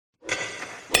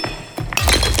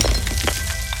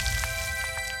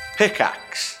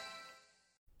Pickaxe.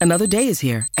 Another day is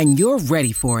here, and you're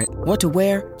ready for it. What to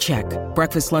wear? Check.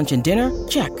 Breakfast, lunch, and dinner?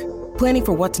 Check. Planning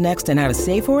for what's next and how to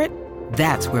save for it?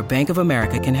 That's where Bank of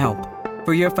America can help.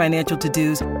 For your financial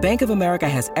to-dos, Bank of America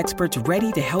has experts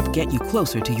ready to help get you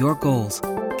closer to your goals.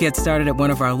 Get started at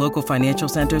one of our local financial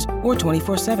centers or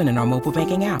 24/7 in our mobile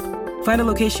banking app. Find a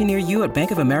location near you at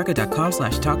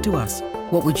bankofamerica.com/talktous.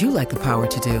 What would you like the power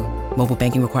to do? Mobile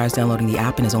banking requires downloading the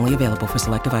app and is only available for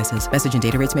select devices. Message and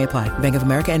data rates may apply. Bank of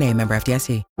America N.A., member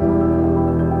FDIC.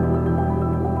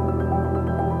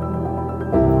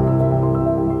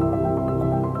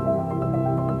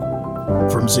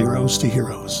 From zeros to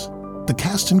heroes, the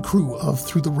cast and crew of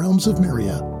Through the Realms of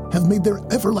Myria have made their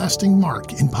everlasting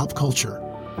mark in pop culture.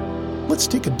 Let's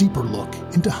take a deeper look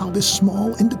into how this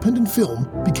small independent film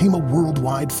became a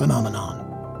worldwide phenomenon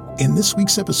in this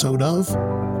week's episode of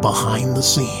Behind the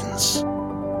Scenes.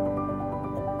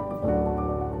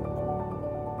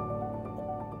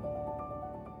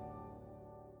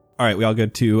 All right, we all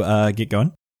good to get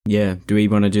going? Yeah. Do we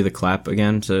want to do the clap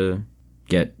again to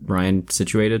get Ryan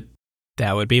situated?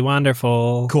 That would be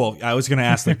wonderful. Cool. I was going to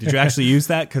ask, did you actually use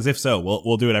that? Because if so,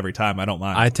 we'll do it every time. I don't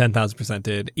mind. I 10,000%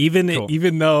 did. Even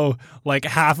though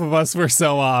half of us were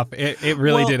so off, it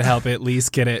really did help at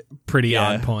least get it pretty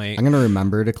on point. I'm going to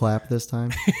remember to clap this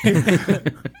time.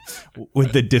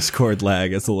 With the Discord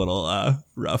lag, it's a little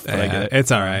rough. But I get it.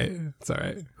 It's all right. It's all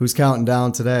right. Who's counting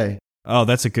down today? Oh,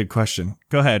 that's a good question.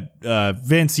 Go ahead.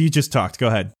 Vince, you just talked. Go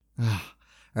ahead. All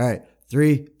right.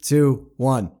 3, 2,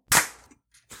 1.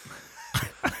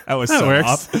 That works.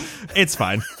 off. It's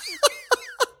fine.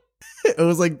 It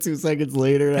was 2 seconds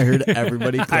later, and I heard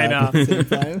everybody clap at the same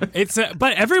time.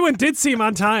 But everyone did seem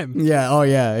on time. Yeah. Oh,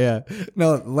 yeah.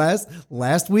 No,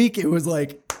 last week it was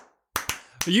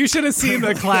You should have seen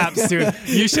the claps, dude.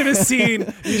 You should have seen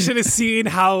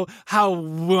how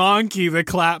wonky the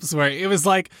claps were. It was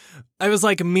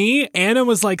me. Anna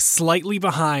was slightly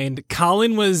behind.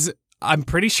 Colin was, I'm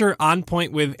pretty sure, on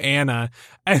point with Anna.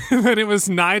 And then it was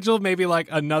Nigel, maybe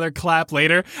another clap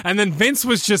later. And then Vince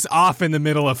was just off in the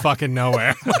middle of fucking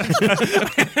nowhere.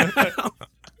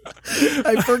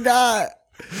 I forgot.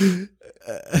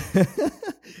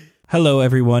 Hello,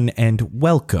 everyone, and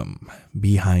welcome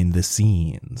Behind the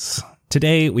Scenes.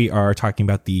 Today, we are talking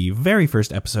about the very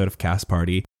first episode of Cast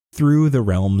Party, Through the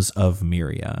Realms of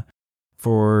Myria.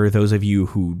 For those of you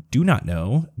who do not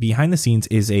know, Behind the Scenes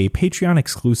is a Patreon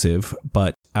exclusive,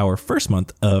 but our first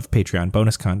month of Patreon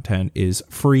bonus content is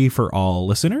free for all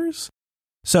listeners.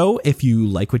 So if you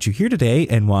like what you hear today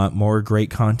and want more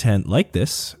great content like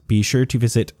this, be sure to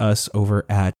visit us over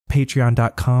at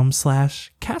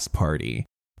patreon.com/castparty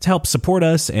to help support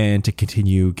us and to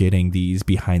continue getting these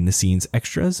behind the scenes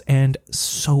extras and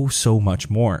so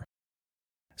much more.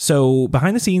 So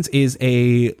Behind the Scenes is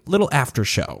a little after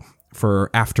show for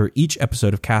after each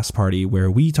episode of Cast Party,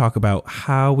 where we talk about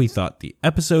how we thought the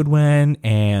episode went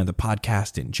and the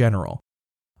podcast in general.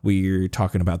 We're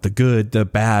talking about the good, the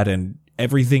bad, and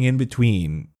everything in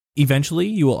between. Eventually,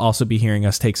 you will also be hearing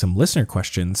us take some listener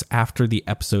questions after the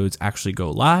episodes actually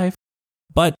go live,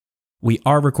 but we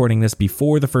are recording this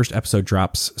before the first episode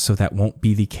drops, so that won't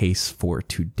be the case for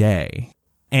today.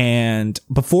 And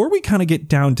before we kind of get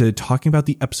down to talking about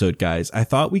the episode, guys, I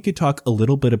thought we could talk a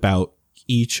little bit about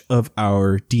each of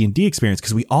our D&D experience,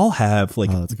 because we all have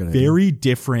very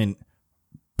different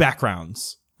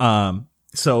backgrounds. So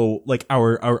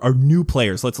our new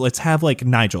players, let's have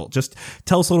Nigel just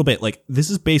tell us a little bit. This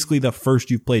is basically the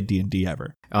first you've played D&D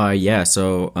ever. Yeah.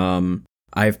 So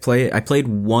I played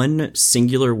one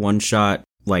singular one shot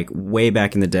way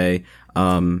back in the day,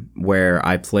 where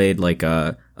I played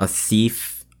a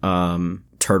thief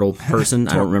turtle person.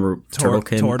 I don't remember,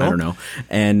 Turtlekin. I don't know.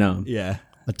 And yeah.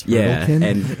 A turtlekin? Yeah,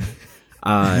 and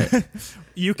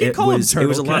you can call him Turtlekin. It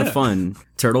was a lot of fun.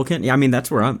 Turtlekin? Yeah, I mean,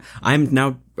 that's where I'm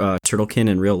now Turtlekin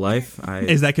in real life.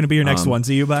 Is that going to be your next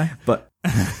onesie you buy? But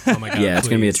oh my God, yeah, it's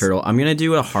going to be a turtle. I'm going to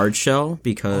do a hard shell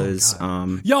because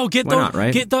yo, get why not,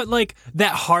 right? Get the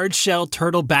that hard shell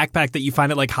turtle backpack that you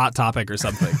find at Hot Topic or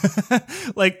something.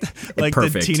 like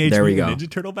Perfect. The Teenage there we Mutant go. Ninja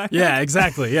Turtle backpack. Yeah,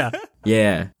 exactly. Yeah.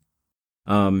 Yeah.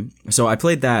 So I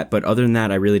played that, but other than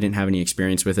that, I really didn't have any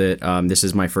experience with it. This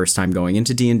is my first time going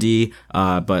into D&D,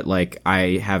 but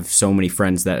I have so many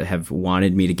friends that have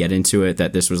wanted me to get into it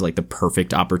that this was the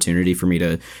perfect opportunity for me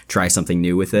to try something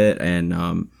new with it.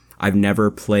 And I've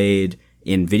never played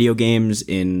in video games,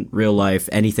 in real life,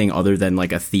 anything other than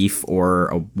a thief or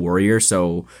a warrior.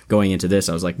 So going into this,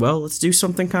 I was well, let's do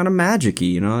something kind of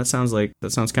magic-y, that sounds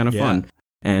kind of fun.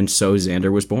 And so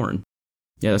Xander was born.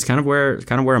 Yeah, that's kind of where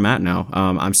I'm at now.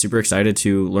 I'm super excited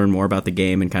to learn more about the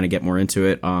game and kind of get more into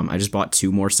it. I just bought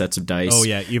 2 more sets of dice. Oh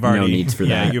yeah, you've already no needs for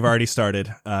that. You've already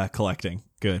started collecting.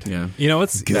 Good. Yeah, You know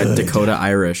what's that Dakota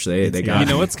Irish. They got. You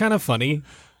know what's kind of funny?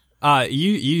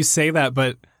 You say that,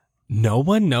 but no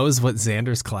one knows what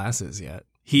Xander's class is yet.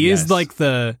 He is like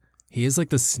the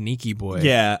sneaky boy.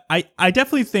 Yeah, I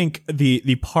definitely think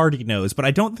the party knows, but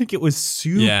I don't think it was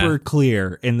super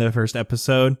clear in the first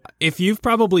episode. If you've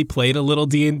probably played a little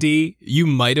D&D, you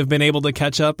might have been able to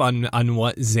catch up on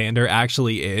what Xander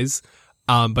actually is.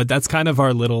 But that's kind of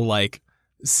our little like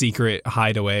secret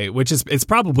hideaway, which is it's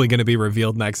probably going to be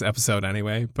revealed next episode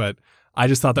anyway. But I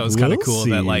just thought that was kind of cool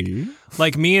that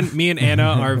like me and Anna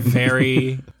are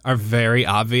very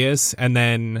obvious, and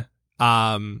then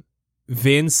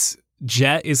Vince.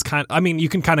 Jet is you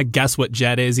can kind of guess what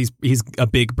Jet is. He's a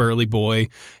big burly boy.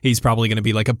 He's probably going to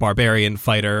be like a barbarian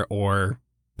fighter or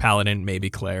paladin,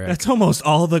 maybe cleric. That's almost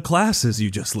all the classes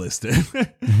you just listed.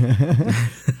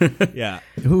 Yeah.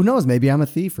 Who knows? Maybe I'm a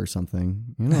thief or something.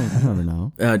 You know, I never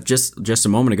know. Just a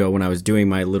moment ago when I was doing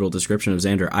my little description of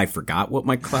Xander, I forgot what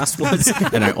my class was,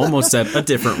 and I almost said a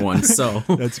different one. So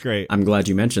that's great. I'm glad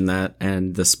you mentioned that,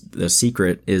 and the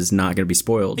secret is not going to be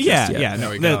spoiled. Yeah, just yet.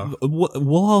 yeah. No,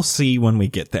 we'll all see when we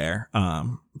get there.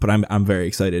 But I'm very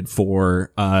excited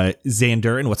for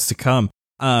Xander and what's to come.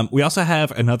 We also have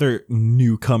another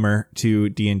newcomer to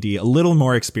D&D, a little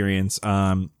more experience.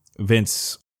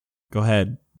 Vince, go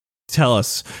ahead. Tell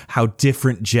us how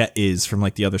different Jet is from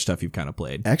like the other stuff you've kind of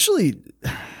played. Actually,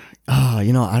 I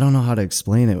don't know how to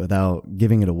explain it without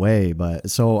giving it away. But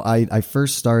so I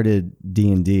first started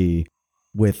D&D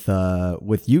with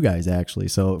you guys, actually.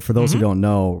 So for those who don't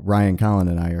know, Ryan, Colin,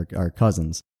 and I are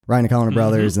cousins. Ryan and Colin are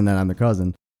brothers, and then I'm the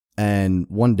cousin. And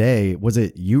one day, was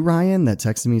it you, Ryan, that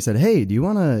texted me and said, "Hey, do you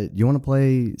wanna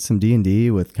play some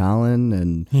D&D with Colin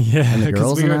and the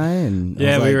girls and I?" And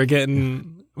we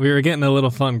were getting a little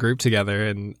fun group together,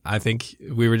 and I think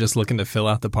we were just looking to fill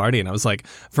out the party. And I was like,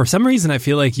 for some reason, I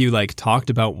feel like you like talked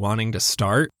about wanting to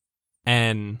start,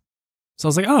 and so I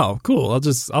was like, oh, cool.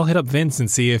 I'll hit up Vince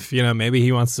and see if maybe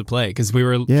he wants to play, because we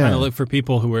were trying to look for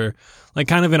people who were like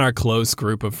kind of in our close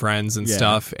group of friends and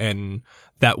stuff, and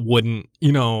that wouldn't,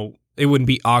 it wouldn't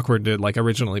be awkward to like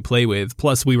originally play with.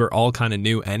 Plus, we were all kind of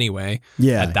new anyway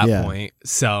at that point.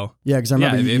 So because I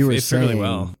remember you were saying, really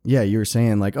well. You were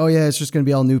saying like, oh yeah, it's just going to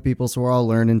be all new people, so we're all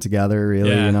learning together. Really,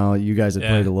 you guys had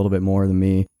played a little bit more than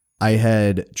me. I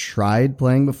had tried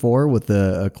playing before with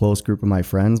a close group of my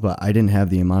friends, but I didn't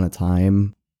have the amount of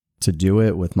time to do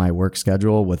it with my work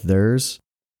schedule with theirs.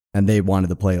 And they wanted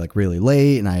to play like really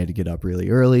late, and I had to get up really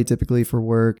early typically for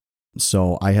work.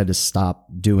 So I had to stop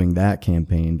doing that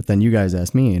campaign. But then you guys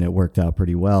asked me, and it worked out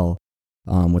pretty well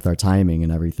with our timing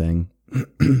and everything.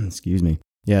 Excuse me.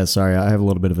 Yeah, sorry. I have a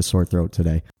little bit of a sore throat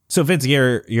today. So Vince,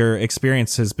 your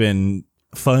experience has been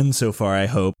fun so far, I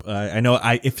hope. I know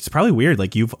it's probably weird.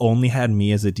 Like, you've only had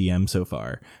me as a DM so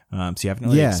far. So you haven't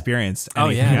really experienced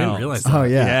anything I else. didn't realize that. Oh,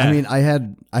 yeah. I mean, I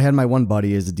had my one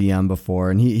buddy as a DM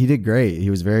before, and he did great. He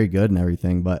was very good and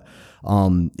everything, but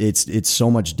it's so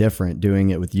much different doing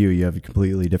it with you. You have a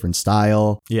completely different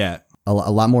style. Yeah. A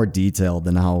lot more detailed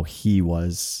than how he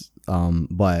was.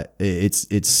 But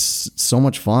it's so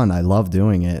much fun. I love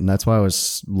doing it. And that's why I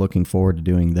was looking forward to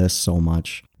doing this so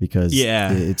much, because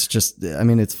it's just, I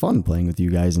mean, it's fun playing with you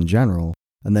guys in general,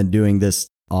 and then doing this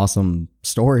awesome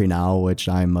story now, which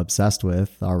I'm obsessed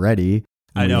with already.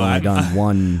 I know. I've done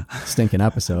one stinking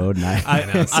episode, and I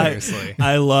know, seriously.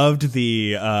 I loved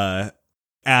the,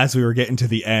 as we were getting to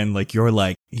the end, like you're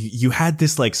like, you had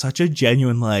this like such a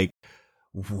genuine, like,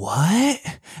 what?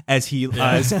 As he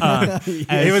as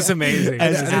it was amazing.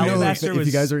 I don't know if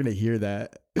you guys are gonna hear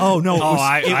that. Oh no!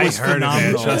 I was heard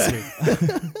phenomenal. it. Trust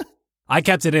me. I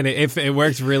kept it in it. It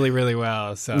worked really, really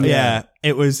well. So yeah,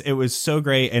 it was so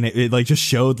great, and it like just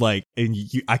showed like, and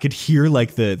I could hear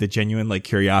like the genuine like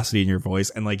curiosity in your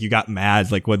voice, and like you got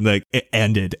mad like when it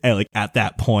ended at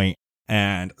that point.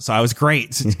 And so I was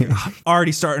great.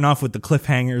 Already starting off with the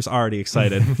cliffhangers, already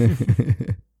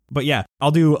excited. But yeah,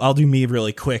 I'll do me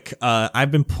really quick. I've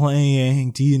been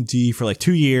playing D&D for like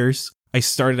 2 years. I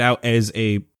started out as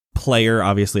a player.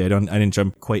 Obviously, I didn't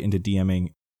jump quite into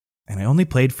DMing, and I only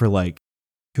played for like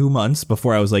 2 months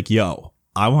before I was like, yo,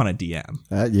 I want a DM.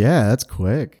 Yeah, that's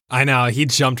quick. I know. He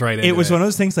jumped right in. It was one of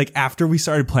those things, like, after we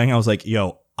started playing, I was like,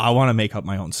 yo, I want to make up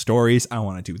my own stories. I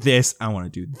want to do this. I want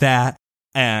to do that.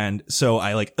 And so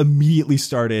I like immediately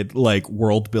started like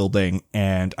world building,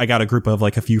 and I got a group of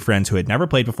like a few friends who had never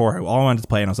played before, who all wanted to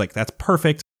play. And I was like, that's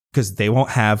perfect. because they won't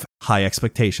have high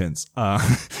expectations.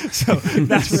 So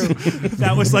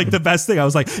that was like the best thing. I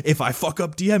was like, if I fuck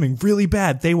up DMing really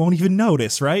bad, they won't even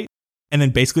notice, right? And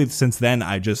then basically since then,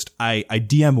 I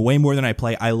DM way more than I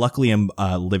play. I luckily am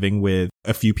living with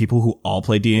a few people who all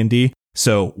play D&D.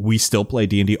 So we still play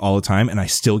D&D all the time, and I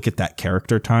still get that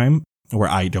character time where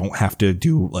I don't have to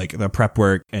do like the prep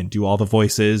work and do all the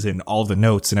voices and all the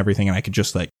notes and everything. And I could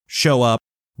just like show up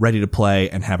ready to play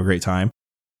and have a great time.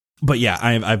 But yeah,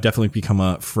 I've definitely become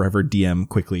a forever DM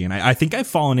quickly. And I think I've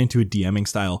fallen into a DMing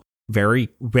style very,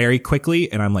 very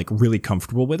quickly, and I'm like really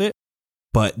comfortable with it.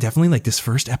 But definitely like this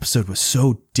first episode was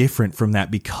so different from that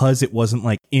because it wasn't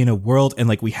like in a world, and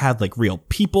like we had like real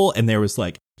people, and there was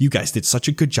like, you guys did such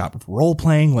a good job of role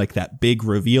playing, like that big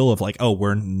reveal of like, oh,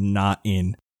 we're not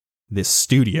in this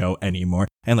studio anymore.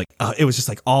 And like, it was just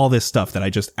like all this stuff that I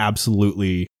just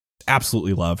absolutely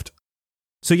loved.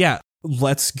 So yeah,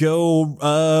 let's go.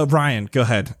 Ryan, go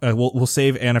ahead. We'll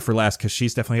save Anna for last because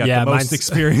she's definitely got the most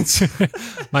experience.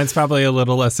 Mine's probably a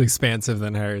little less expansive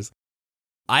than hers.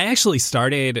 I actually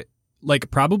started like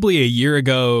probably a year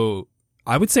ago.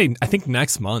 I think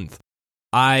next month.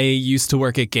 I used to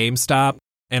work at GameStop,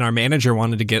 and our manager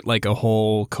wanted to get like a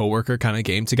whole coworker kind of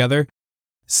game together.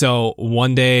 So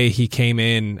one day he came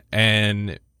in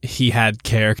and he had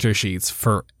character sheets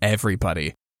for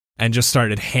everybody and just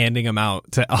started handing them out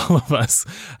to all of us.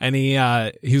 And he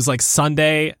was like,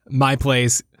 Sunday, my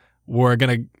place, we're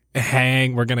going to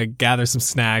hang, we're going to gather some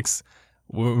snacks.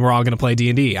 We're all going to play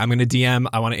D&D. I'm going to DM.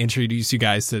 I want to introduce you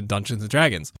guys to Dungeons and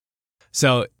Dragons.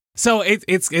 So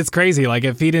it's crazy. Like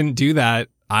if he didn't do that,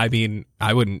 I mean,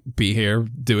 I wouldn't be here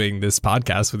doing this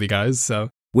podcast with you guys. So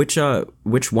which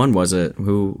one was it?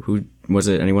 Who was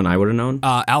it? Anyone I would have known?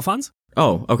 Alphonse.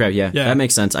 Oh, okay, yeah, that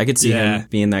makes sense. I could see him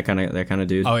being that kind of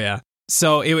dude. Oh yeah.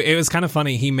 So it was kind of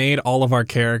funny. He made all of our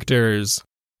characters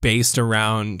based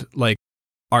around like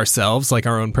ourselves, like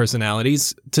our own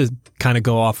personalities, to kind of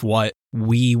go off what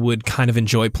we would kind of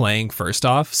enjoy playing first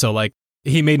off. So like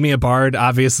he made me a bard,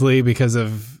 obviously, because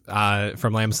of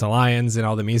From Lambs to Lions and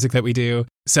all the music that we do.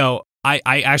 So I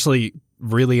actually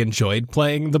really enjoyed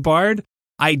playing the bard.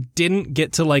 I didn't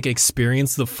get to like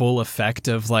experience the full effect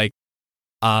of like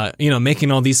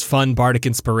making all these fun bardic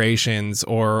inspirations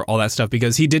or all that stuff,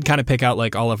 because he did kind of pick out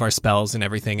like all of our spells and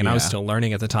everything, and I was still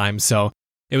learning at the time. So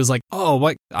it was like, oh,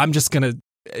 what? I'm just gonna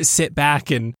sit back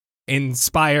and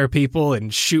inspire people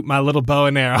and shoot my little bow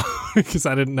and arrow because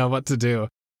I didn't know what to do.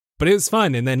 But it was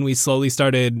fun. And then we slowly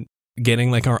started getting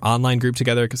like our online group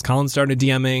together because Colin started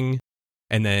DMing,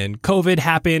 and then COVID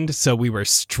happened, so we were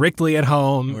strictly at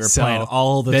home. We were playing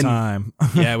all the time.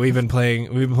 Yeah, we've been playing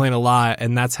a lot,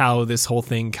 and that's how this whole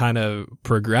thing kind of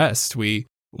progressed. We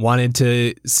wanted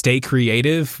to stay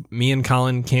creative. Me and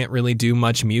Colin can't really do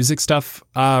much music stuff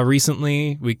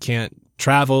recently. We can't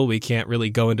travel. We can't really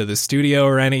go into the studio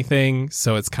or anything,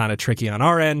 so it's kind of tricky on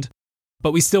our end.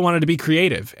 But we still wanted to be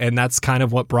creative, and that's kind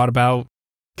of what brought about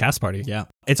Cast Party. Yeah.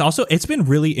 It's been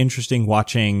really interesting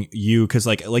watching you, because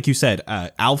like you said,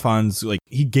 Alphonse, like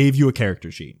he gave you a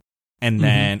character sheet. And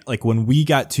then like when we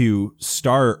got to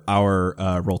start our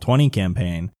Roll20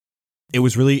 campaign, it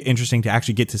was really interesting to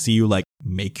actually get to see you like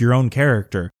make your own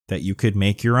character that you could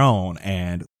make your own.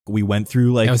 And we went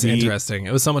through like, it was interesting.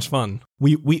 It was so much fun.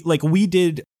 We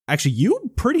did. Actually,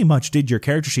 you pretty much did your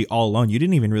character sheet all alone. You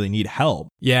didn't even really need help.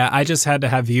 Yeah, I just had to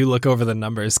have you look over the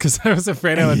numbers because I was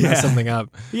afraid I would mess something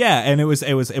up. Yeah, and it was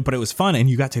fun, and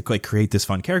you got to like create this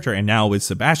fun character. And now with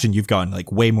Sebastian, you've gotten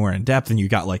like way more in depth, and you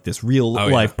got like this real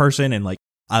life person. And like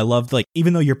I loved, like,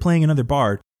 even though you're playing another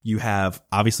bard, you have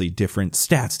obviously different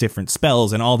stats, different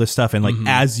spells, and all this stuff. And like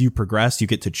as you progress, you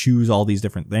get to choose all these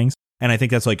different things. And I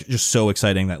think that's like just so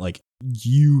exciting that like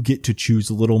you get to choose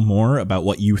a little more about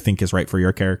what you think is right for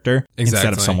your character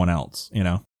instead of someone else, you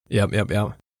know? Yep.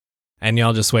 And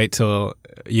y'all just wait till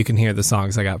you can hear the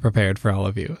songs I got prepared for all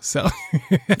of you. So,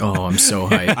 oh, I'm so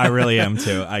hyped. I really am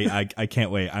too. I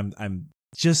can't wait. I'm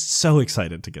just so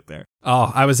excited to get there.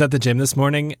 Oh, I was at the gym this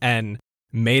morning and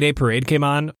Mayday Parade came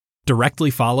on, directly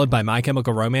followed by My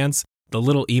Chemical Romance. The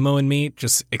little emo in me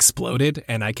just exploded,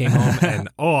 and I came home and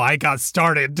I got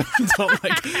started. So,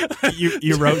 like,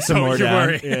 you wrote some more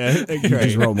down. Yeah, you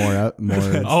just wrote more.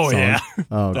 Oh songs. Yeah.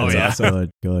 Oh yeah.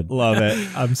 Awesome. Good. Love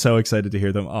it. I'm so excited to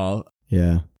hear them all.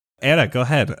 Yeah. Anna, go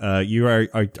ahead. You are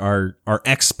our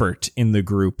expert in the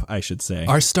group, I should say.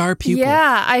 Our star pupil.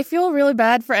 Yeah, I feel really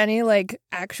bad for any like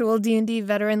actual D&D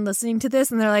veteran listening to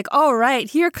this, and they're like, "All right,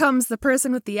 here comes the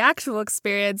person with the actual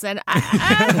experience," and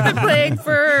I've been playing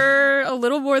for a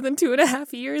little more than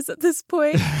 2.5 years at this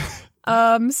point.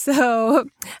 So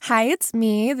hi, it's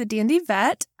me, the D&D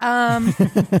vet.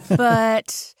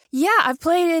 But Yeah, I've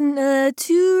played in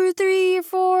 2 or 3 or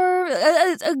 4,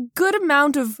 a good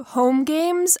amount of home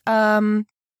games,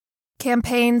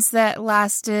 campaigns that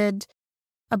lasted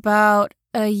about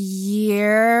a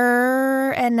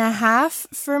year and a half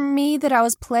for me that I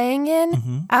was playing in.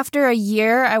 Mm-hmm. After a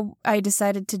year, I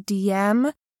decided to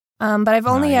DM, but I've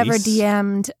only ever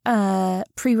DM'd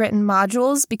pre-written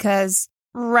modules because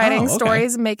writing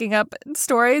stories, making up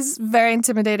stories, very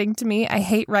intimidating to me. I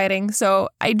hate writing, so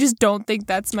I just don't think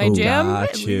that's my jam.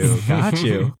 Got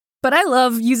you. But I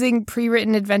love using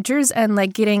pre-written adventures and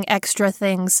like getting extra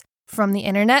things from the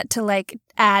internet to like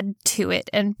add to it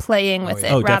and playing with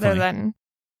it rather than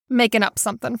making up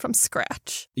something from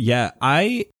scratch. Yeah,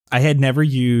 I had never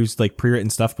used like pre-written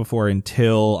stuff before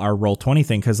until our Roll20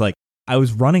 thing, because like I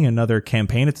was running another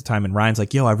campaign at the time and Ryan's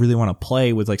like, yo, I really want to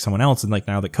play with like someone else, and like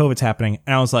now that COVID's happening,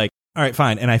 and I was like, all right,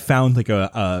 fine. And I found like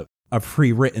a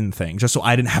pre-written thing just so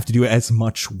I didn't have to do as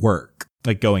much work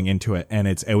like going into it, and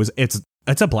it's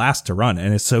a blast to run,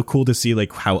 and it's so cool to see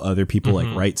like how other people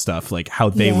like write stuff, like how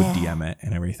they would DM it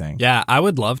and everything. Yeah, I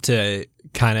would love to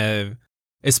kind of,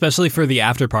 especially for the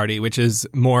after party, which is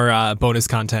more bonus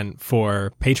content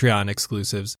for Patreon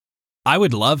exclusives. I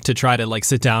would love to try to like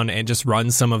sit down and just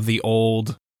run some of the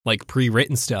old like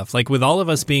pre-written stuff. Like with all of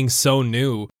us being so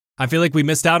new, I feel like we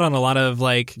missed out on a lot of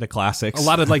like the classics, a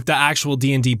lot of like the actual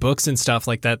D&D books and stuff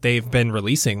like that they've been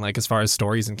releasing, like as far as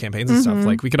stories and campaigns and stuff.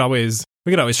 Like we could always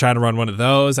try to run one of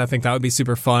those. I think that would be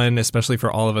super fun, especially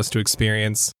for all of us to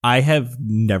experience. I have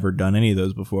never done any of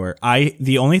those before.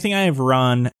 The only thing I have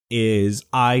run is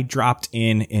I dropped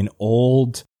in an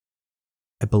old,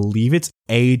 I believe it's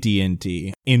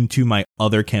AD&D, into my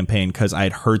other campaign because I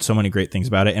had heard so many great things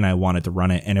about it and I wanted to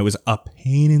run it, and it was a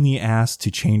pain in the ass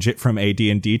to change it from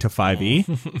AD&D to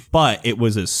 5e, but it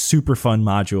was a super fun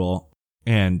module,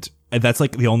 and that's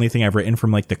like the only thing I've written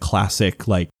from like the classic,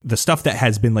 like the stuff that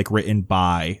has been like written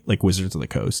by like Wizards of the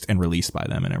Coast and released by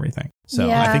them and everything. So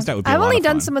I think that would be I've a lot only of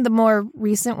done fun. some of the more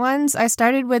recent ones. I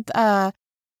started with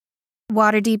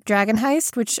Waterdeep Dragon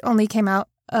Heist, which only came out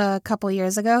a couple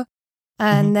years ago.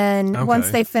 And then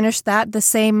once they finished that, the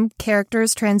same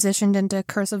characters transitioned into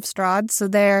Curse of Strahd. So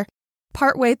they're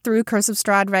partway through Curse of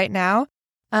Strahd right now.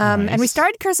 And we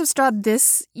started Curse of Strahd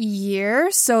this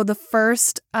year. So the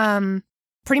first,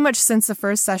 pretty much since the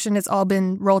first session, it's all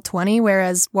been Roll20,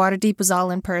 whereas Waterdeep was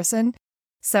all in person.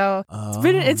 So it's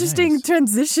been an interesting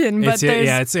transition. But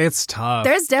it's tough.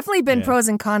 There's definitely been pros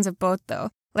and cons of both, though.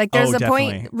 Like, there's a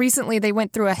point recently they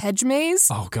went through a hedge maze.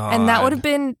 Oh, God. And that would have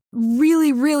been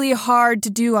really, really hard to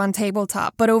do on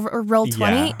tabletop. But over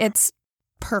Roll20, it's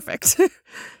perfect.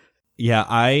 Yeah,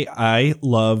 I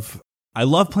love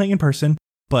playing in person.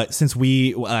 But since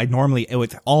I normally,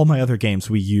 with all my other games,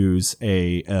 we use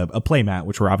a playmat,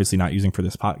 which we're obviously not using for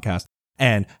this podcast.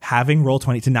 And having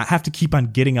Roll20 to not have to keep on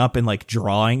getting up and like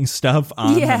drawing stuff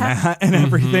on the mat and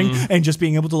everything, and just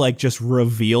being able to like just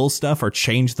reveal stuff or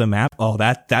change the map. Oh,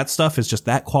 that stuff is just,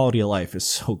 that quality of life is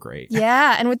so great.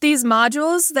 Yeah, and with these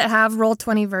modules that have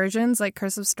Roll20 versions like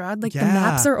Curse of Strahd, like the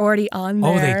maps are already on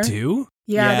there. Oh, they do?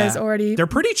 Yeah, there's already. They're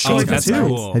pretty cheap too.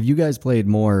 Cool. Have you guys played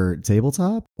more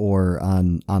tabletop or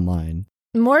online?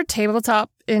 More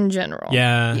tabletop in general.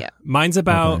 Yeah. Mine's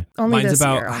about Only this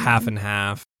year, half and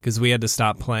half, because we had to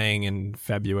stop playing in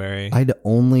February. I'd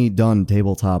only done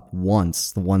tabletop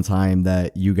once, the one time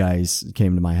that you guys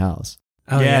came to my house.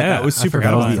 Oh, yeah, that was super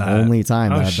That fun. was the only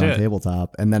time that I've shit. done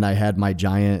tabletop. And then I had my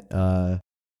giant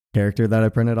character that I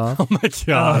printed off. Oh my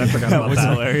God. I forgot about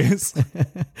that. Hilarious.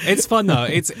 It's fun though.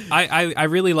 I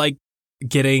really like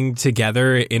getting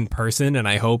together in person, and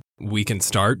I hope we can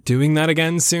start doing that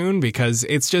again soon, because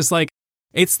it's just like,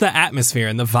 it's the atmosphere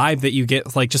and the vibe that you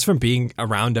get like just from being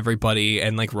around everybody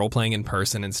and like role playing in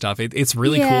person and stuff. It's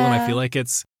really cool, and I feel like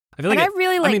I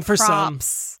really like for props.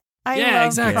 some, I love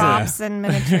exactly. props and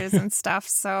miniatures and stuff.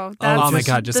 So that's oh my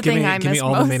God, just give me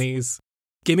all most. the minis.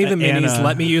 Give me the minis.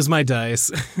 Let me use my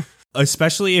dice.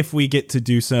 Especially if we get to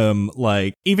do some,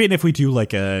 like, even if we do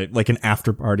like an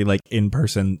after party, like in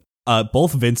person,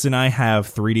 both Vince and I have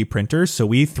 3D printers, so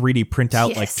we 3D print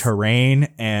out like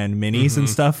terrain and minis and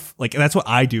stuff. Like, that's what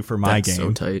I do for my game.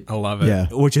 So tight. I love it. Yeah.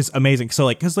 Which is amazing. So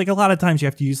like, cause like a lot of times you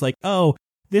have to use like, oh,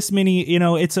 this mini,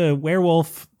 it's a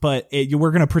werewolf, but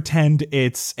we're going to pretend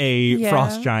it's a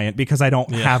frost giant because I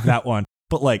don't have that one.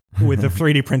 But like with the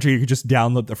 3D printer, you could just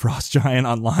download the frost giant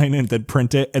online and then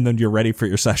print it, and then you're ready for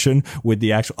your session with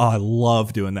the actual. Oh, I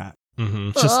love doing that.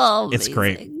 It's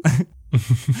great.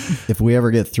 If we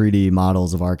ever get 3D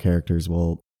models of our characters,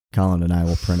 we'll Colin and I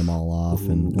will print them all off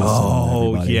and we'll send them to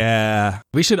everybody. yeah.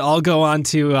 We should all go on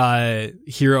to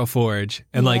Hero Forge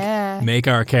and like make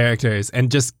our characters, and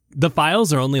just the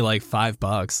files are only like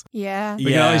 $5. Yeah. We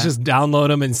can always just download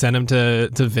them and send them to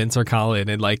Vince or Colin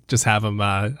and like just have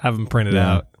them printed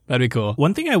out. That'd be cool.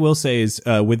 One thing I will say is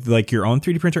with like your own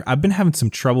 3D printer, I've been having some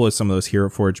trouble with some of those Hero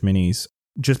Forge minis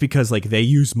just because like they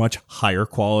use much higher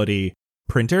quality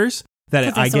printers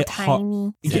that I get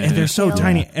tiny. They're so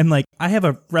tiny. And like I have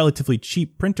a relatively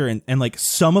cheap printer and like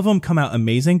some of them come out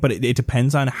amazing, but it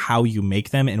depends on how you make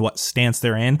them and what stance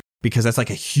they're in, because that's like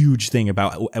a huge thing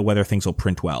about whether things will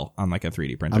print well on like a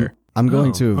 3D printer. I'm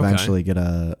going to eventually get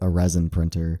a resin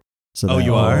printer. So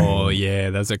you are? Oh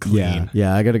yeah, those are clean.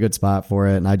 Yeah, I got a good spot for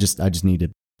it, and I just need to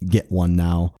get one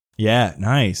now. Yeah,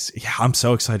 nice. Yeah, I'm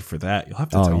so excited for that. You'll have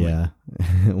to tell me.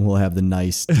 We'll have the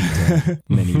nice detail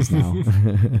minis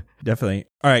now. Definitely.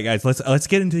 All right, guys, let's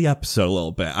get into the episode a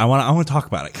little bit. I want to talk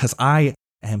about it because I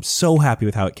am so happy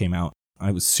with how it came out.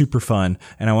 It was super fun,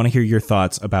 and I want to hear your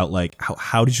thoughts about like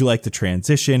how did you like the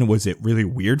transition? Was it really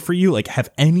weird for you? Like, have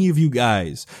any of you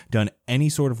guys done any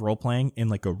sort of role playing in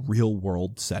like a real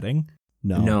world setting?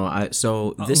 No.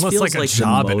 So this almost feels like a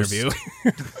job interview.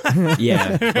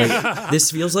 Yeah, like,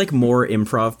 this feels like more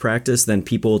improv practice than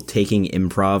people taking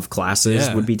improv classes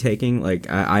would be taking. Like,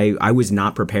 I was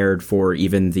not prepared for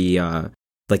even the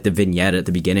like the vignette at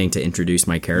the beginning to introduce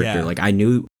my character. Yeah. Like, I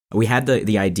knew we had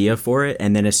the idea for it,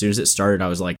 and then as soon as it started, I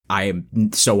was like, I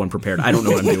am so unprepared. I don't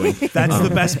know what I'm doing. That's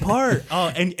the best part. Oh,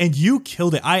 and you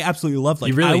killed it. I absolutely loved. Like,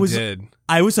 you really did.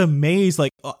 I was amazed.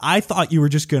 Like, I thought you were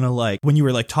just gonna like when you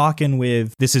were like talking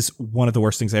with. This is one of the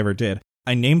worst things I ever did.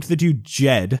 I named the dude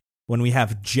Jed when we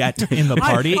have Jet in the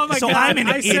party. Oh my so God. I'm an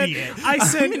idiot. I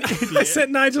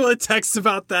sent Nigel a text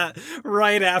about that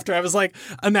right after. I was like,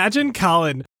 imagine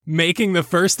Colin making the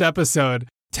first episode,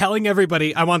 telling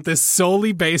everybody, I want this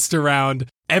solely based around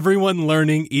everyone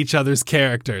learning each other's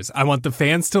characters. I want the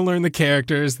fans to learn the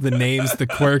characters, the names, the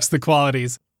quirks, the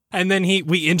qualities. And then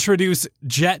we introduce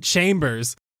Jet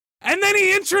Chambers. And then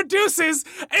he introduces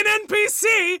an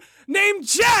NPC named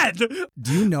Jed.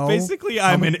 Do you know? Basically,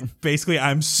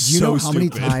 I'm so Do you know how many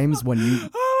stupid. times when you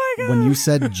Oh my God. when you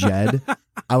said Jed,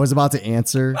 I was about to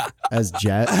answer as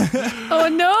Jet, Oh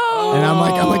no. and I'm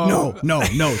like,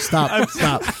 no, stop.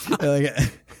 Like,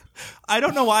 I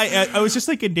don't know why. I was just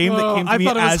like a name that came to me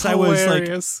thought it as I was like.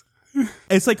 hilarious.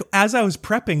 It's like as I was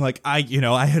prepping, like I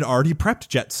had already prepped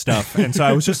Jet stuff, and so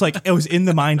I was just like, it was in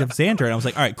the mind of Xander, and I was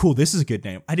like, all right, cool, this is a good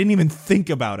name. I didn't even think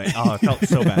about it. Oh, it felt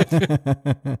so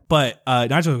bad. But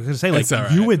Nigel was gonna say, like, It's all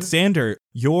you right. with Xander,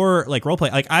 your like role play,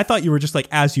 like I thought you were just like,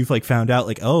 as you've like found out,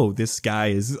 like, oh, this guy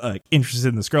is like interested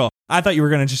in this girl. I thought you were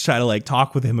gonna just try to like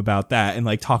talk with him about that and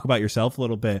like talk about yourself a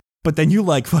little bit. But then you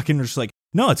like fucking were just like,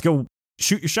 no, let's go.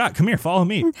 Shoot your shot. Come here. Follow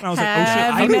me. And I was like, oh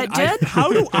Have shit. you met Jed?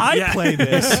 How do I play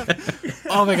this?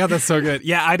 Oh my God, that's so good.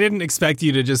 Yeah, I didn't expect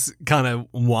you to just kind of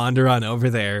wander on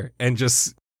over there and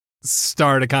just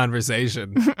start a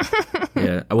conversation.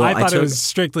 Yeah, well, I thought it was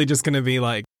strictly just going to be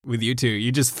like with you two.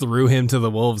 You just threw him to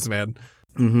the wolves, man.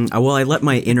 Well, I let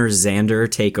my inner Xander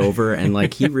take over, and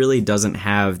like he really doesn't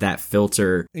have that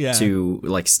filter to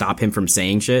like stop him from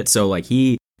saying shit. So like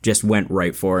he just went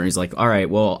right for it. And he's like, all right,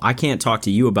 well, I can't talk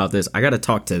to you about this. I got to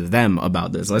talk to them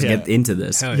about this. Let's get into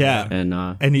this. Hell Yeah.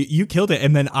 And you killed it.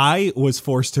 And then I was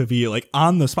forced to be like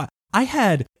on the spot. I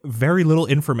had very little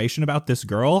information about this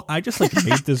girl. I just like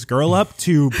made this girl up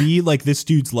to be like this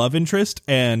dude's love interest.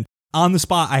 And on the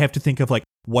spot, I have to think of like,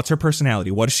 what's her personality?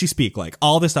 What does she speak like?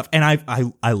 All this stuff. And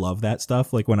I love that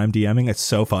stuff. Like when I'm DMing, it's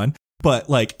so fun.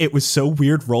 But like it was so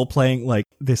weird role playing like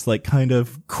this like kind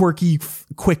of quirky,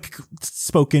 quick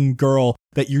spoken girl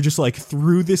that you're just like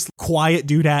threw this quiet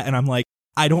dude at, and I'm like,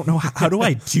 I don't know how do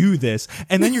I do this?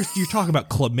 And then you're talking about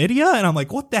chlamydia, and I'm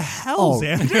like, what the hell,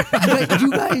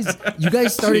 Xander? you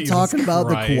guys started Jesus talking about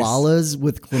Christ. the koalas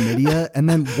with chlamydia, and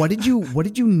then what did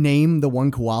you name the one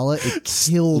koala? It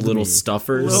killed little me.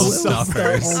 stuffers. Little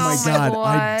stuffers. Oh my Oh my God, boy.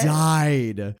 I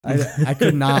died. I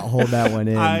could not hold that one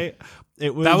in.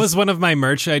 That was one of my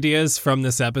merch ideas from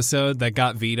this episode that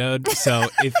got vetoed. So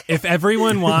if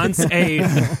everyone wants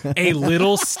a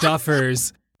Little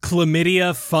Stuffers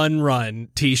Chlamydia Fun Run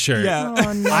t-shirt,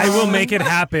 Oh, no. I will make it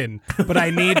happen, but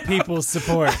I need people's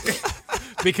support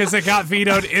because it got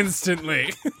vetoed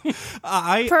instantly.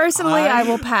 Personally, I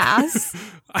will pass.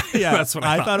 Yeah, That's what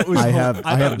I thought it was. I cool.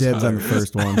 have dibs on the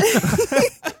first one.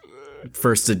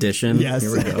 First edition. Yes.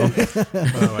 Here we go.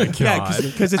 Oh my Yeah, God.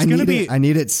 because it's gonna be. I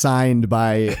need it signed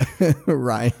by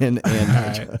Ryan and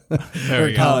Nigel. There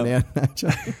we Or Colin go. and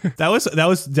Nigel. That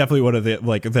was definitely one of the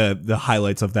like the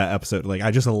highlights of that episode. Like I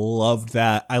just loved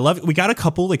that. I love. We got a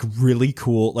couple like really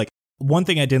cool like one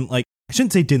thing I didn't like, I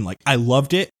shouldn't say didn't like, I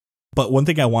loved it. But one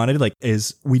thing I wanted, like,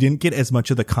 is we didn't get as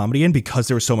much of the comedy in because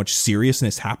there was so much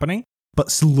seriousness happening.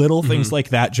 But little things like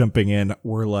that jumping in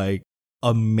were like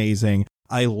amazing.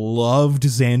 I loved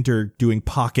Xander doing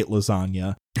pocket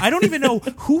lasagna. I don't even know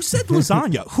who said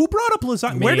lasagna. Who brought up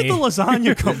lasagna? Where did the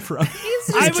lasagna come from? He's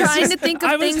just trying to think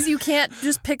of things you can't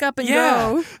just pick up and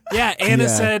go. Yeah,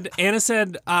 Anna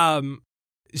said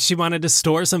she wanted to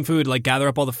store some food, like gather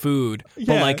up all the food,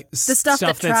 but like the stuff that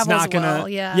that's travels not gonna, well,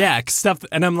 yeah, stuff.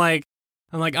 And I'm like,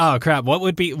 oh crap,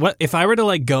 what if I were to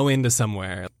like go into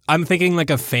somewhere? I'm thinking like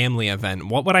a family event.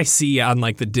 What would I see on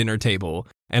like the dinner table?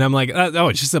 And I'm like, oh,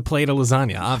 it's just a plate of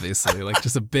lasagna, obviously, like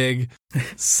just a big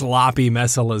sloppy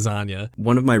mess of lasagna.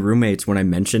 One of my roommates, when I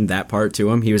mentioned that part to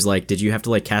him, he was like, did you have to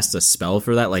like cast a spell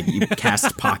for that? Like you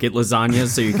cast pocket lasagna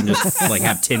so you can just like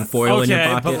have tinfoil in your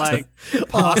pocket? But like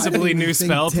possibly new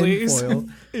spell, please.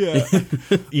 Yeah.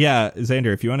 Yeah,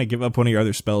 Xander, if you want to give up one of your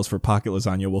other spells for pocket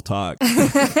lasagna, we'll talk.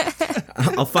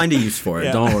 I'll find a use for it.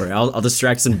 Yeah. Don't worry. I'll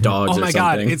distract some dogs or something. Oh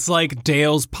my god, it's like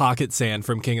Dale's pocket sand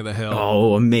from King of the Hill.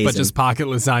 Oh, amazing. But just pocket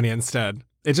lasagna instead.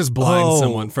 It just blinds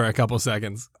someone for a couple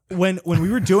seconds. When we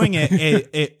were doing it,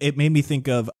 it made me think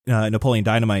of Napoleon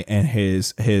Dynamite and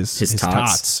his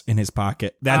tots in his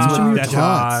pocket. That's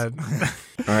God.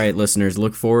 All right, listeners,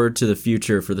 look forward to the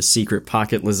future for the secret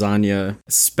pocket lasagna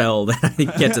spell that I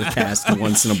get to cast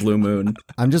once in a blue moon.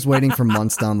 I'm just waiting for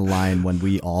months down the line when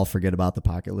we all forget about the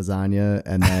pocket lasagna,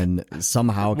 and then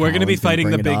somehow we're going to be fighting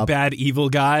the big bad evil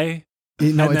guy.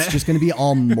 No, it's just going to be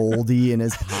all moldy in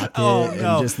his pocket,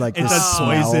 and just like the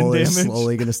smell is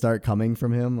slowly going to start coming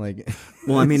from him. Like,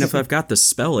 well, I mean, if I've got the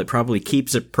spell, it probably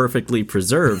keeps it perfectly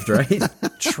preserved, right?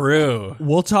 True.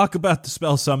 We'll talk about the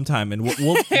spell sometime, and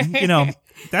we'll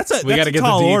that's a we got to get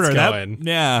tall the deeds order. going.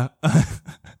 Yeah.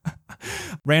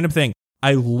 Random thing.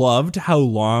 I loved how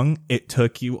long it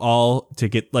took you all to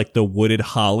get like the wooded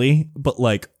holly, but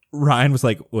like Ryan was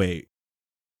like, wait.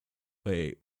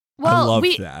 Well,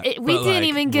 we didn't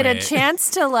even get a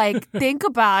chance to like think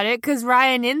about it because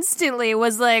Ryan instantly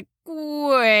was like,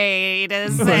 wait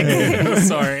a second.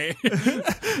 Sorry.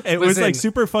 It was like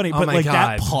super funny, but like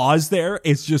that pause there,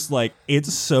 it's just like,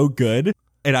 it's so good.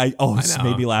 And it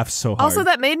made me laugh so hard. Also,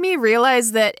 that made me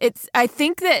realize that I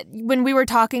think that when we were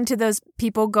talking to those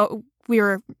people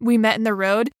we met in the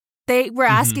road, they were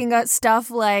asking us stuff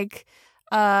like,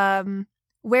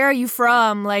 where are you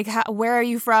from? Like, where are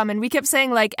you from? And we kept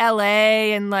saying like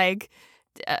LA and like,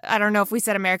 I don't know if we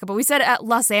said America, but we said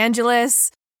Los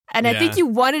Angeles. And I think you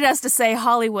wanted us to say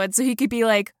Hollywood so he could be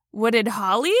like, wooded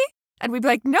Holly? And we'd be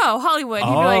like, no, Hollywood. He'd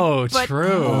be like, but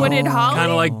true. Wooded Holly?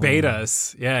 Kind of like bait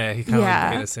us. Yeah, he kind of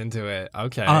like bait us into it.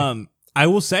 Okay. I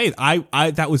will say,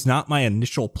 I that was not my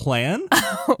initial plan.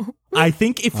 I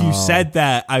think if you said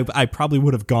that, I probably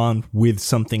would have gone with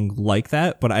something like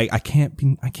that, but I can't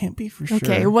be for sure.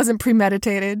 Okay, it wasn't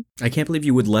premeditated. I can't believe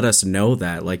you would let us know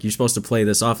that. Like, you're supposed to play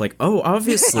this off like, oh,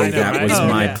 obviously that was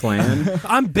my plan.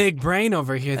 I'm big brain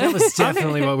over here. That was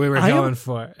definitely what we were going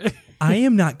for. I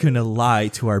am not going to lie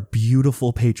to our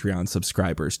beautiful Patreon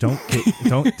subscribers. Don't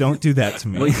do that to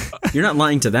me. Well, you're not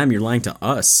lying to them. You're lying to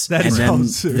us. That is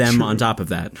also them true. On top of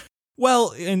that.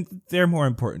 Well, and they're more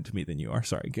important to me than you are.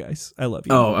 Sorry, guys. I love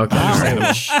you. Oh,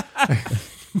 okay.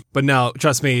 But no,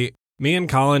 trust me. Me and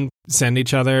Colin send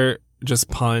each other just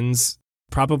puns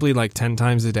probably like 10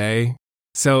 times a day.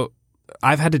 So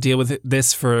I've had to deal with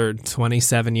this for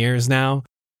 27 years now.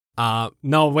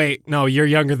 No, wait. No, you're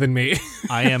younger than me.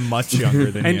 I am much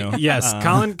younger than you. Yes,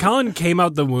 Colin came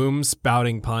out the womb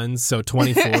spouting puns, so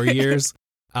 24 years.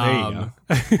 There you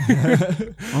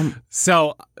go.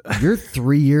 So you're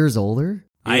 3 years older?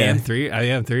 I am 3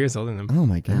 years older than him. Oh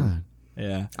my god.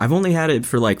 Yeah. I've only had it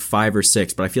for like 5 or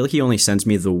 6, but I feel like he only sends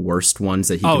me the worst ones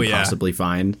that he can possibly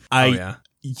find.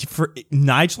 For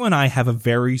Nigel and I have a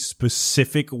very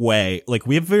specific way, like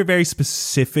we have very, very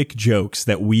specific jokes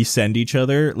that we send each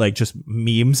other, like just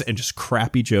memes and just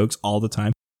crappy jokes all the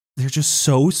time. They're just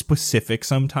so specific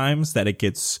sometimes that it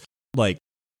gets like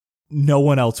no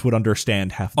one else would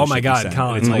understand half the Oh my god,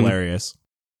 Colin, it's hilarious.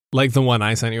 Like the one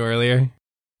I sent you earlier.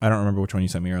 I don't remember which one you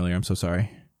sent me earlier. I'm so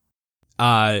sorry.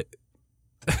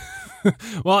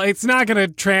 Well, it's not going to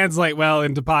translate well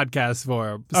into podcast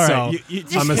form, all so right,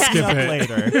 I'm going to skip it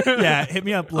later. Yeah, hit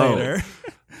me up later.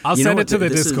 I'll send it to the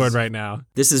Discord right now.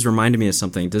 This is reminding me of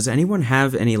something. Does anyone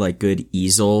have any like good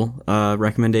easel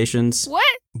recommendations? What?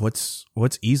 What's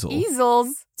easel?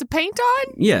 Easels to paint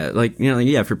on? Yeah, like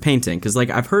for painting. Because like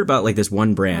I've heard about like this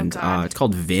one brand. It's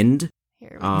called Vind.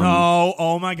 No,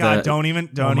 oh my god! Don't even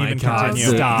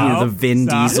continue. Stop. The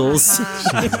Vind easels.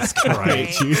 Jesus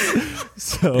Christ!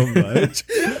 So much.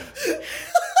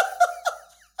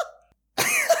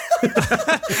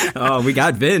 Oh, we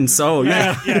got Vince. Oh,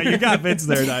 yeah. Yeah, you got Vince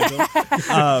there,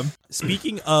 Nigel.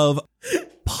 Speaking of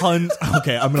puns,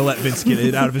 okay, I'm gonna let Vince get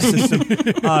it out of his system.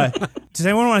 Does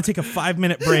anyone want to take a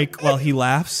 5-minute break while he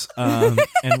laughs? And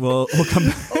we'll come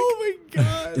back. Oh my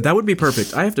god, That would be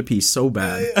perfect. I have to pee so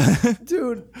bad.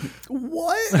 dude!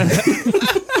 What?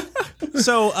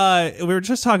 So we were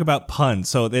just talking about puns.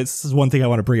 So this is one thing I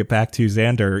want to bring it back to,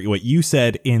 Xander. What you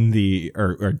said in the,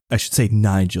 or I should say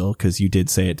Nigel, because you did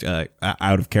say it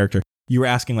out of character. You were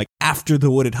asking like after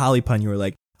the wooded holly pun, you were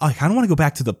like, oh, I kind of want to go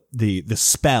back to the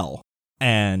spell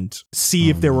and see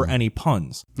if there were any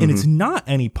puns. And it's not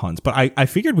any puns, but I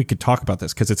figured we could talk about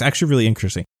this because it's actually really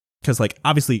interesting. Because like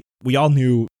obviously we all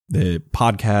knew the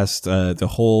podcast, the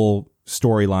whole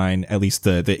storyline, at least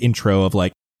the intro of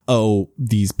like, oh,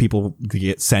 these people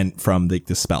get sent from the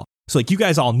spell. So like you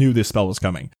guys all knew this spell was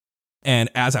coming. And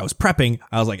as I was prepping,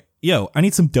 I was like, yo, I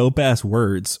need some dope ass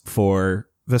words for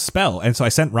the spell. And so I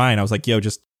sent Ryan, I was like, yo,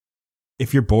 just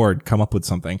if you're bored, come up with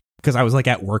something. Because I was like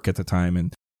at work at the time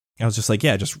and I was just like,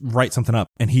 yeah, just write something up.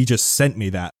 And he just sent me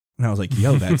that. And I was like,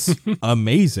 yo, that's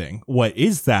amazing. What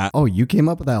is that? Oh, you came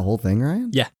up with that whole thing, Ryan?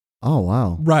 Yeah. Oh,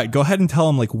 wow. Right. Go ahead and tell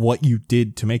him like what you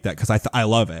did to make that. Because I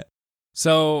love it.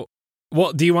 So,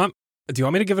 well, do you want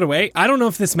me to give it away? I don't know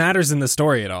if this matters in the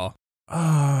story at all.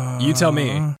 You tell me.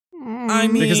 I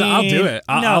mean, Because I'll do it.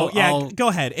 I'll go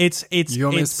ahead. It's. You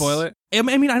want me to spoil it? I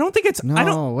mean, I don't think it's.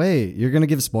 No, wait. You're gonna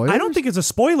give spoilers? I don't think it's a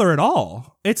spoiler at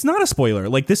all. It's not a spoiler.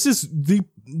 Like this is the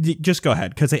just go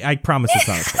ahead because I promise it's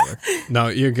not a spoiler. No,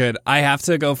 you're good. I have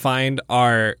to go find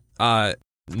our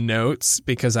notes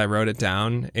because I wrote it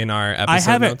down in our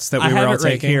episode notes that we were all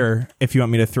taking. Here, if you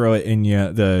want me to throw it in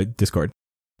the Discord.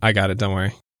 I got it. Don't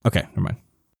worry. Okay, never mind.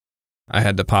 I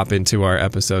had to pop into our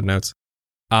episode notes,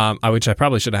 which I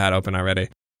probably should have had open already.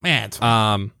 Man,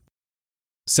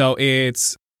 so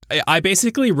I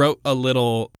basically wrote a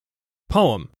little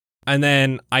poem, and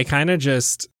then I kind of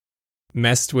just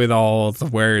messed with all the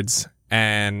words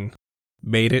and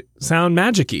made it sound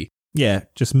magic-y. Yeah,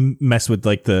 just mess with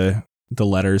like the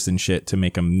letters and shit to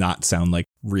make them not sound like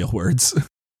real words.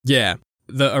 Yeah,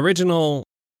 the original,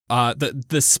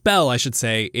 the spell I should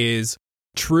say is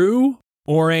True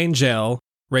or Angel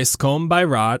Rescom by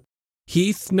Rot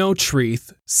Heath no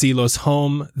treeth Silos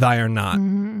home thy are not.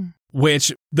 Mm-hmm.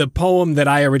 Which the poem that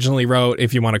I originally wrote,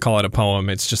 if you want to call it a poem,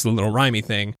 it's just a little rhymey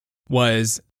thing,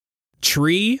 was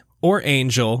tree or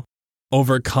angel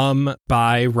overcome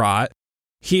by rot,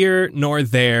 here nor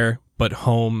there, but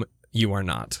home you are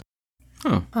not.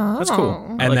 Huh. That's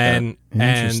cool. And then,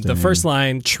 and the first Interesting.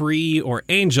 line, tree or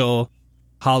angel,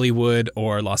 Hollywood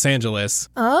or Los Angeles,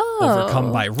 Oh.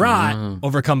 overcome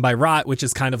by rot, which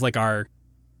is kind of like our,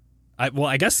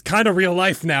 I guess kind of real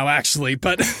life now, actually.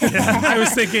 But I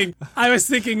was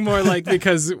thinking more like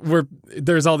because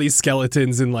there's all these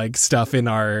skeletons and like stuff in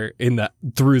the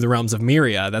through the realms of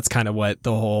Myria. That's kind of what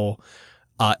the whole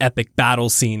epic battle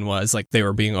scene was. Like they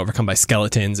were being overcome by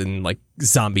skeletons and like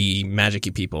zombie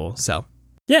magic-y people. So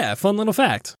yeah, fun little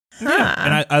fact. Yeah,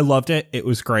 and I loved it. It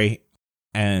was great.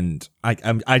 And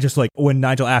I just like when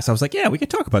Nigel asked, I was like, yeah, we could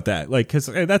talk about that. Like, cause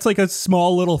that's like a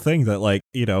small little thing that like,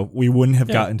 you know, we wouldn't have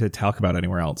gotten to talk about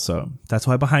anywhere else. So that's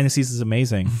why Behind the Scenes is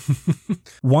amazing.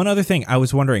 One other thing I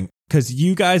was wondering, cause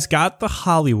you guys got the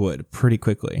Hollywood pretty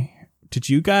quickly. Did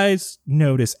you guys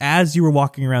notice as you were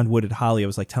walking around Wooded Holly, I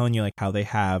was like telling you like how they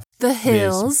have The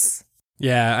hills.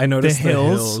 Yeah, I noticed the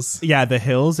hills. Yeah, the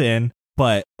hills in.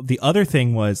 But the other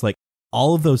thing was like,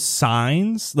 all of those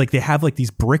signs, like they have like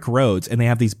these brick roads and they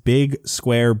have these big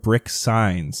square brick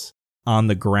signs on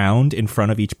the ground in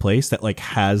front of each place that like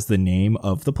has the name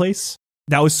of the place.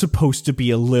 That was supposed to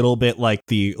be a little bit like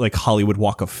the like Hollywood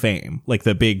Walk of Fame, like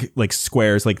the big like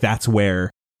squares, like that's where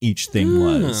each thing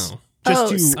was.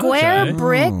 Square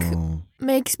brick Oh.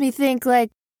 makes me think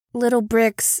like little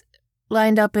bricks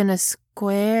lined up in a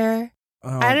square.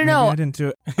 I don't know.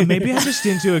 Maybe I just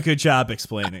didn't do a good job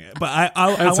explaining it. But I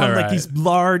wanted all like right. these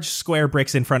large square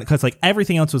bricks in front because like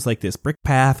everything else was like this brick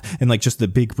path and like just the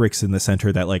big bricks in the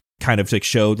center that like kind of like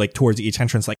showed like towards each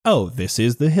entrance like, oh, this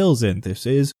is the Hills Inn, this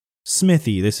is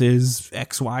Smithy, this is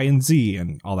X, Y, and Z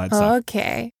and all that stuff.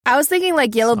 Okay. I was thinking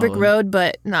like Yellow Brick Solid. Road,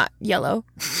 but not yellow.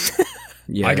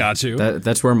 Yeah, I got you.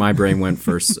 That's where my brain went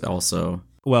first also.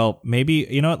 Well, maybe,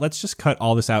 you know what, let's just cut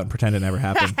all this out and pretend it never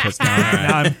happened because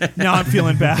now I'm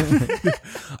feeling bad.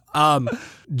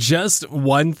 Just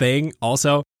one thing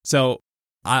also. So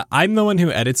I'm the one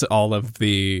who edits all of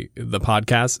the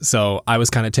podcasts. So I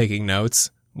was kind of taking notes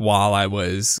while I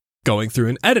was going through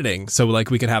and editing. So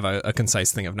like we could have a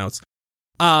concise thing of notes.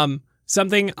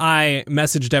 Something I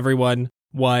messaged everyone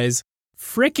was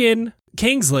frickin'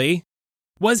 Kingsley.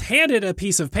 was handed a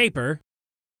piece of paper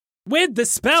with the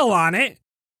spell on it,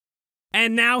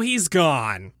 and now he's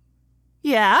gone.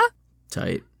 Yeah.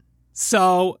 Tight.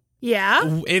 So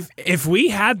Yeah. if we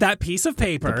had that piece of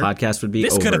paper, The podcast would be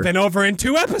this over. could have been over in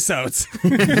 2 episodes.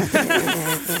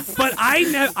 But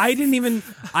I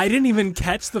didn't even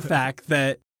catch the fact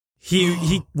that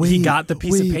he got the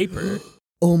piece of paper.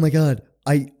 Oh my god.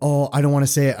 I don't want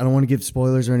to say it. I don't want to give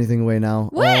spoilers or anything away now.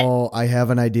 What? Oh, I have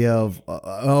an idea of.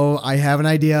 I have an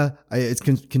idea. It's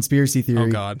conspiracy theory.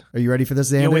 Oh god. Are you ready for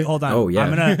this, Xander? Yeah, wait, hold on. Oh,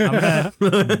 yeah.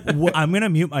 I'm gonna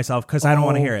mute myself because I don't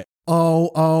want to hear it.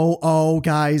 Oh,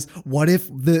 guys! What if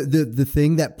the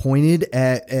thing that pointed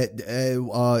at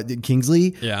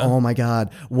Kingsley? Yeah. Oh my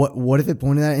God! What if it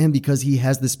pointed at him because he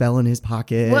has the spell in his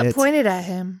pocket? What pointed at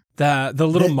him? The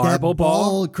little That marble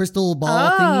ball. crystal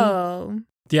ball thingy. Oh.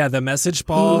 Yeah, the message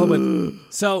ball.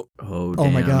 So Oh, Oh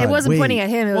my damn. God. It wasn't wait. pointing at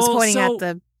him. It was Well, pointing so- at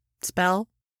the spell.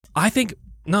 I think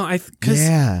because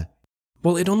Yeah.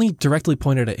 well, it only directly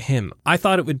pointed at him. I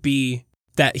thought it would be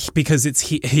that because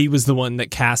he was the one that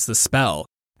cast the spell,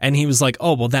 and he was like,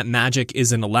 oh well, that magic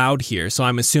isn't allowed here. So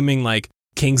I'm assuming like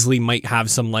Kingsley might have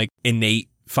some like innate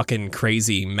fucking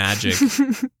crazy magic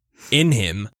in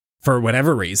him for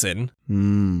whatever reason,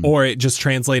 or it just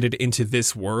translated into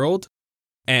this world.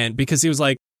 And because he was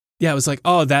like, yeah, it was like,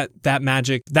 oh, that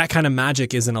magic, that kind of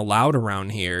magic isn't allowed around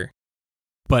here.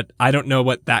 But I don't know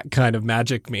what that kind of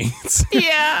magic means.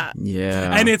 Yeah.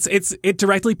 Yeah. And it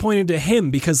directly pointed to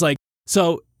him because like,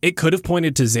 so it could have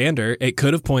pointed to Xander. It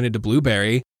could have pointed to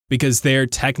Blueberry because they're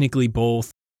technically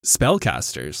both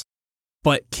spellcasters.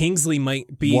 But Kingsley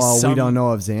might be Well, we don't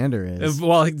know if Xander is.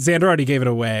 Well, Xander already gave it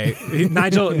away.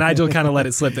 Nigel kind of let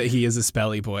it slip that he is a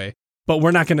spelly boy. But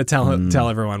we're not going to tell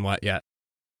everyone what yet.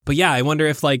 But yeah, I'm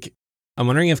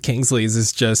wondering if Kingsley's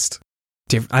is just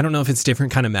I don't know if it's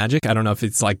different kind of magic. I don't know if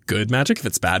it's like good magic, if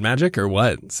it's bad magic or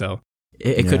what. So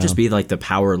it could just be like the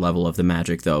power level of the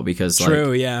magic though, because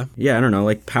true, like, yeah. Yeah, I don't know.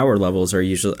 Like power levels are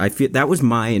usually. I feel that was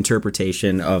my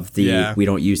interpretation of the. We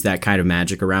don't use that kind of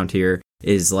magic around here.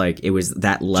 Is like it was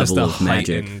that level of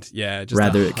magic. Just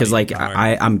rather because like power.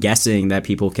 I'm guessing that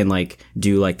people can like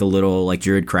do like the little like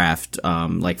druid craft,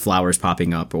 like flowers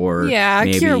popping up or Yeah,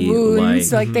 maybe cure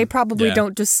wounds. Like they probably Yeah.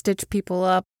 don't just stitch people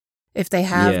up if they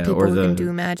have Yeah, people or who the- can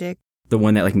do magic. the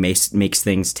one that like makes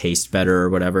things taste better or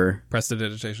whatever.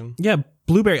 Prestidigitation. Yeah,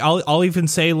 Blueberry. I'll even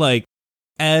say like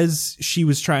as she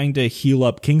was trying to heal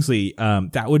up Kingsley,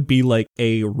 that would be like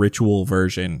a ritual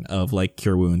version of like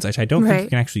cure wounds, which I don't think Right. you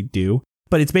can actually do.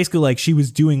 But it's basically like she was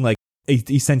doing like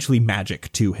essentially magic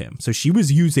to him. So she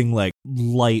was using like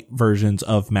light versions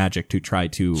of magic to try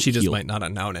to She just heal. might not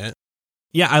have known it.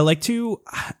 Yeah, I like to.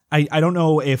 I don't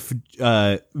know if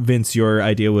Vince, your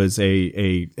idea was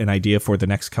an idea for the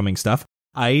next coming stuff.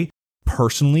 I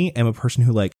personally am a person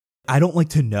who like I don't like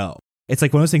to know. It's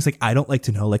like one of those things like I don't like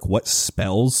to know like what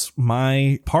spells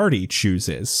my party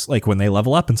chooses like when they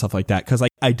level up and stuff like that because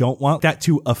like I don't want that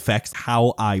to affect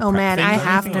how I. Oh prep man, things I or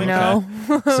have anything to like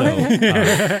know.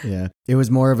 that. So Yeah, it was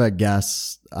more of a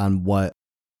guess on what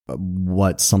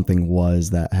something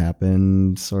was that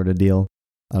happened, sort of deal.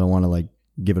 I don't want to like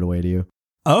give it away to you.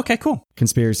 okay, cool.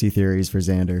 Conspiracy theories for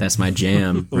Xander. That's my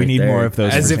jam. We right need there. more of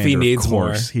those. As for if he Xander, of needs more.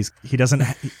 course. He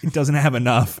doesn't have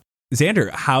enough. Xander,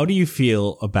 how do you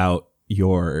feel about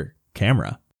your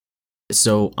camera?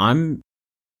 So I'm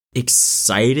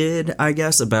excited, I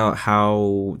guess, about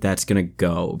how that's going to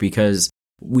go because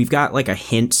we've got like a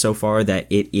hint so far that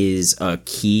it is a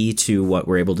key to what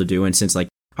we're able to do. And since like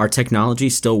our technology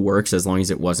still works as long as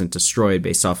it wasn't destroyed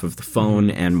based off of the phone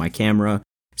and my camera.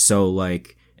 So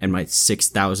like, and my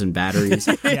 6,000 batteries.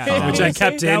 Yeah, Which I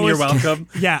kept in. You're welcome.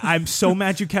 Yeah, I'm so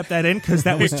mad you kept that in because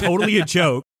that was totally a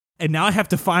joke. And now I have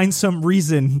to find some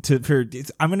reason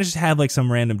I'm going to just have like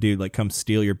some random dude like come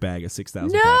steal your bag of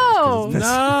 6,000 No. batteries. 'cause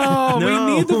No, No.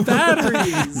 we need the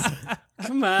batteries.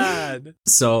 Come on.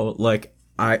 So like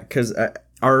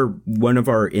one of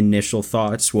our initial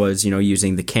thoughts was,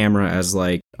 using the camera as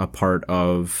like a part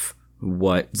of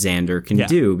what Xander can Yeah.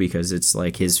 do because it's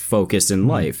like his focus in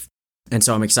life. And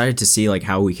so I'm excited to see like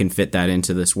how we can fit that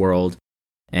into this world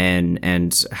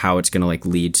and how it's going to like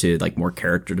lead to like more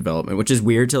character development, which is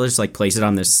weird to just like place it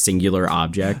on this singular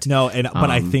object. No, but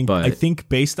I think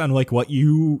based on like what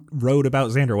you wrote about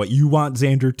Xander, what you want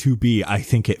Xander to be, I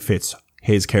think it fits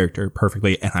his character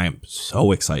perfectly, and I am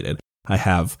so excited. I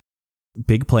have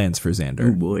big plans for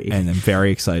Xander, Oh, boy. and I'm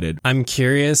very excited. I'm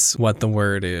curious what the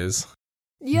word is.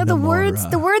 Yeah, the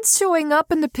words showing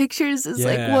up in the pictures is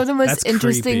like Yeah, one of the most that's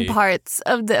interesting creepy. parts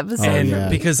of the episode. And yeah.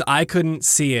 because I couldn't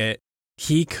see it,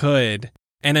 he could.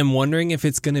 And I'm wondering if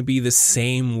it's going to be the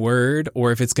same word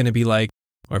or if it's going to be like,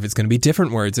 or if it's going to be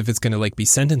different words, if it's going to like be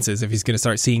sentences, if he's going to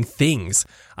start seeing things.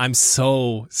 I'm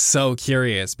so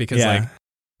curious because like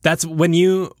that's when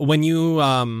you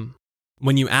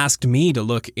asked me to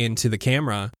look into the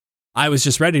camera, I was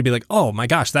just ready to be like, oh my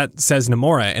gosh, that says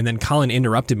Namora. And then Colin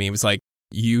interrupted me. He was like,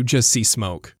 you just see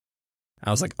smoke.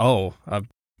 I was like, oh,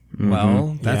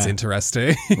 well, that's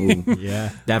interesting. Ooh,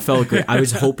 that felt great. I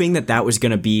was hoping that was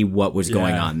going to be what was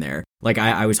going on there. Like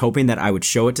I was hoping that I would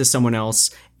show it to someone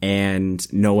else and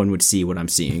no one would see what I'm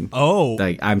seeing. Oh,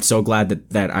 like I'm so glad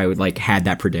that I would like had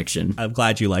that prediction. I'm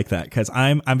glad you like that because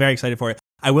I'm very excited for it.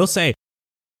 I will say,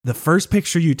 the first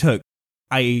picture you took,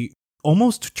 I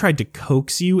almost tried to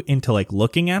coax you into like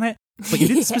looking at it, but you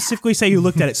didn't specifically say you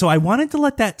looked at it. So I wanted to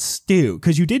let that stew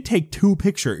because you did take 2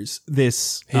 pictures. He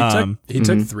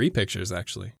took 3 pictures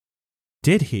actually.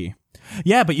 Did he?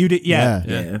 Yeah, but you did.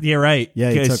 Yeah. You're right.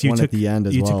 Yeah, he took one at the end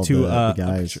as well. Took 2 the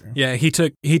guys. Yeah, he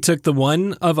took the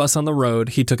one of us on the road.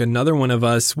 He took another one of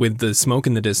us with the smoke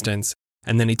in the distance,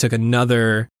 and then he took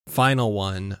another final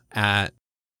one at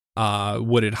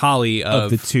Wooded Holly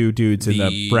of the 2 dudes in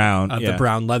the brown the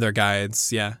brown leather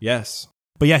guides. Yeah. Yes.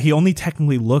 But yeah, he only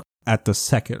technically looked at the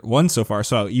second one so far,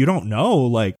 so you don't know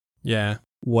like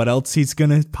what else he's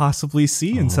gonna possibly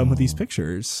see in some of these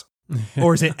pictures.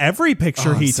 Or is it every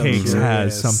picture he takes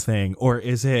has something? Or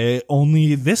is it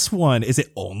only this one? Is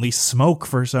it only smoke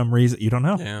for some reason? You don't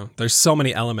know. Yeah, there's so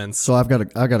many elements. So I've got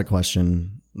a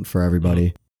question for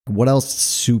everybody. What else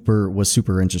was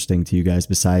super interesting to you guys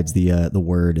besides the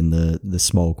word and the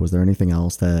smoke? Was there anything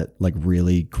else that like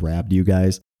really grabbed you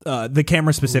guys? The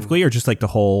camera specifically, or just like the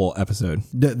whole episode?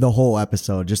 The whole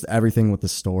episode, just everything with the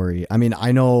story. I mean,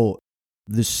 I know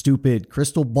the stupid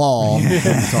crystal ball that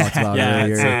we talked about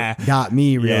earlier got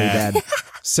me really bad.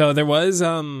 So there was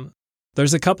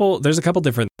there's a couple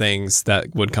different things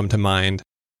that would come to mind.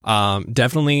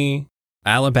 Definitely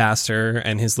Alabaster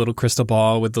and his little crystal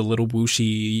ball with the little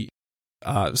whooshy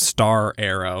star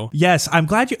arrow. Yes, I'm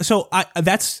glad you. So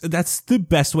that's the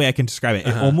best way I can describe it.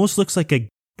 It almost looks like a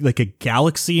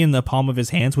galaxy in the palm of his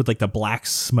hands with like the black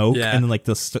smoke and then like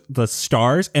the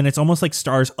stars, and it's almost like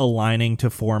stars aligning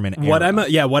to form an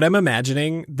arrow. What I'm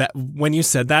imagining, that when you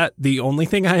said that, the only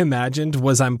thing I imagined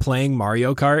was I'm playing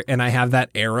Mario Kart and I have that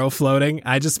arrow floating.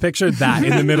 I just pictured that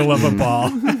in the middle of a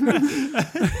ball.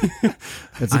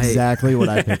 That's exactly what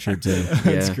I pictured too.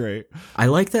 That's great. I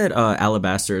like that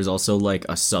Alabaster is also like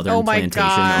a southern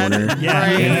plantation owner.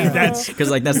 Yeah, that's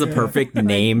because like that's the perfect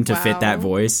name to fit that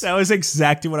voice. That was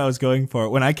exactly what I was going for.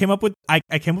 When I came up with I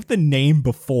came up with the name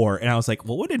before, and I was like,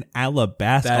 what would an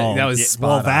Alabaster? That was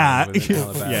spot on with an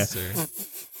Alabaster.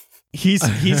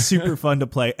 He's super fun to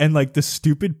play, and like the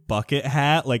stupid bucket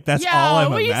hat, like that's all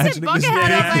I'm imagining. Bucket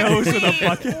hat, nose with a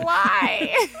bucket.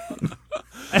 Why?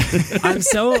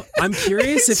 I'm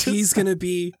curious if he's gonna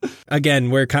be, again,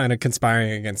 we're kind of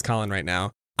conspiring against Colin right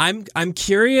now. I'm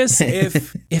curious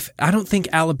if I don't think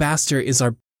Alabaster is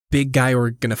our big guy we're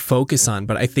gonna focus on,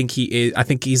 but I think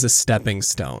he's a stepping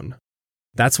stone.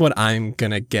 That's what I'm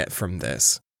gonna get from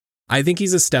this. I think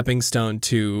he's a stepping stone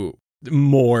to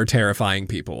more terrifying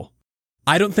people.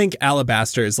 I don't think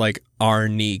Alabaster is like our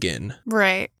Negan.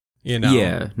 Right. You know?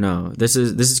 Yeah, no. This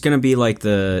is gonna be like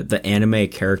the anime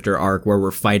character arc where we're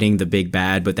fighting the big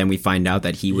bad, but then we find out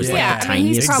that he was like the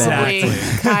tiniest he's probably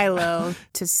bad. Kylo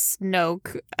to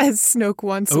Snoke, as Snoke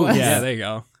once was. Yeah, there you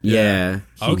go. Yeah.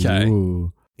 Okay.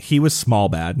 Ooh. He was small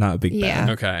bad, not a big bad.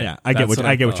 Okay. Yeah, I get what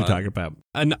you're talking about.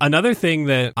 Another thing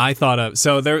that I thought of,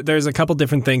 so there's a couple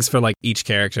different things for like each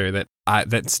character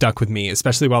that stuck with me,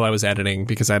 especially while I was editing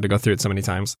because I had to go through it so many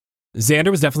times.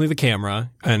 Xander was definitely the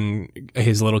camera and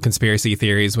his little conspiracy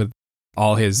theories with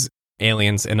all his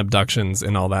aliens and abductions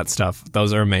and all that stuff.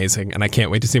 Those are amazing, and I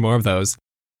can't wait to see more of those.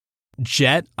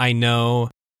 Jet, I know,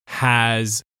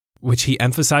 has, which he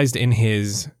emphasized in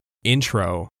his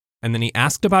intro, and then he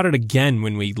asked about it again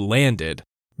when we landed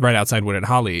right outside Wooded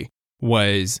Holly,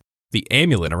 was the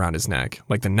amulet around his neck,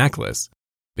 like the necklace,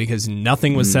 because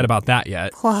nothing was said about that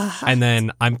yet. What? And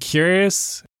then I'm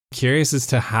curious as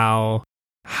to how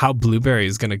Blueberry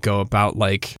is going to go about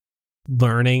like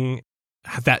learning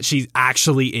that she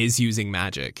actually is using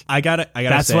magic. I gotta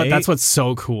say, that's what's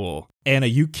so cool. Anna,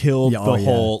 you killed the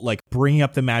whole like bringing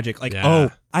up the magic. Like, I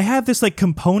have this like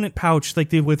component pouch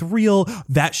like with real.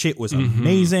 That shit was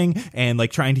amazing, and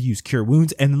like trying to use cure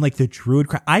wounds, and then like the druid.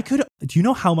 I could. Do you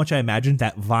know how much I imagined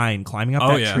that vine climbing up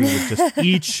that tree with just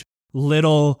each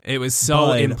little. It was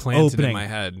so implanted in my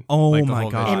head. Oh like my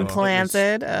god!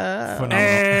 Implanted. Stop.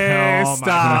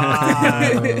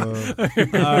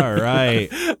 All right.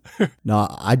 No,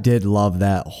 I did love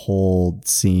that whole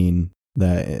scene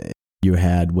that you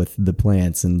had with the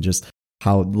plants and just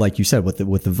how, like you said, with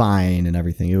the vine and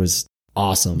everything, it was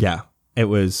awesome. Yeah, it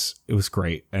was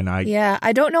great. And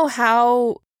I don't know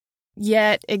how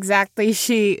yet exactly does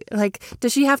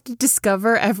she have to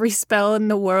discover every spell in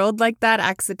the world like that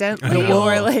accidentally?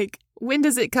 Or like, when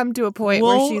does it come to a point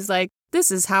where she's like,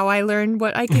 this is how I learn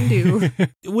what I can do?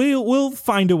 We'll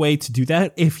find a way to do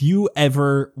that. If you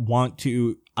ever want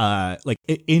to, like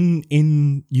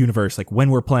in universe, like when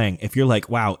we're playing, if you're like,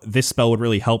 wow, this spell would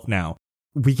really help now,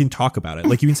 we can talk about it.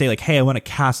 Like you can say like, hey, I want to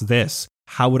cast this.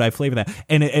 How would I flavor that?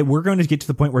 And we're going to get to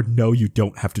the point where no, you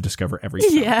don't have to discover every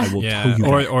spell. Yeah. I will tell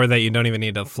you that. Or that you don't even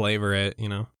need to flavor it, you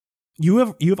know? You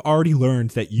have already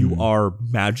learned that you are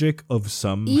magic of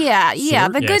some Yeah.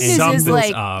 sort. The good news is Something's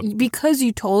like, up. because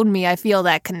you told me, I feel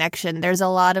that connection. There's a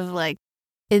lot of like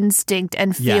instinct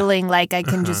and feeling like I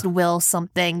can just will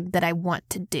something that I want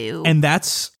to do. And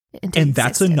that's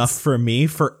enough for me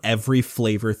for every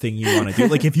flavor thing you want to do.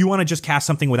 Like if you want to just cast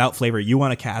something without flavor, you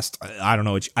want to cast, I don't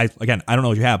know what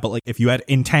you have, but like if you had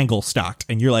Entangle stocked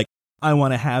and you're like, I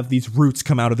want to have these roots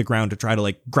come out of the ground to try to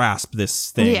like grasp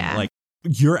this thing. Yeah. Like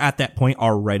you're at that point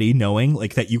already knowing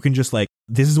like that you can just like,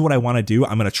 this is what I want to do.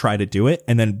 I'm going to try to do it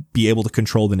and then be able to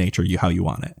control the nature how you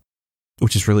want it,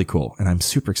 which is really cool. And I'm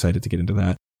super excited to get into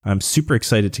that. I'm super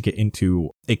excited to get into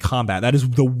a combat. That is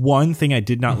the one thing I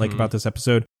did not like about this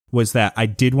episode, was that I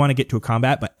did want to get to a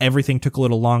combat, but everything took a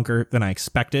little longer than I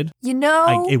expected. You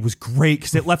know? It was great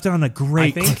because it left it on a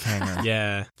great cliffhanger.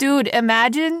 Yeah. Dude,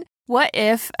 imagine what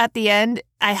if at the end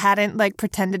I hadn't like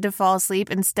pretended to fall asleep.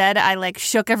 Instead, I like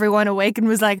shook everyone awake and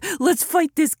was like, let's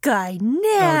fight this guy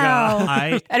now. Oh,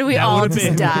 God. And we all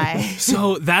just die.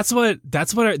 So that's where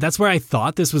I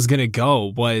thought this was going to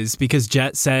go, was because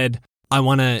Jet said, I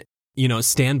want to,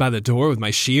 stand by the door with my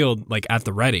shield, like at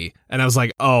the ready. And I was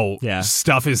like, oh, yeah,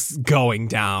 stuff is going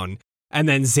down. And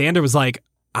then Xander was like,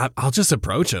 I'll just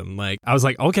approach him. Like, I was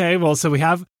like, okay, well, so we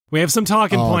have some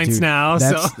talking points now.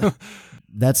 So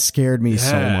that scared me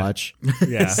so much.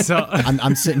 Yeah. So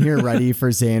I'm sitting here ready for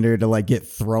Xander to like get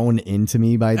thrown into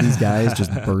me by these guys,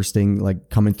 just bursting, like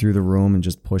coming through the room and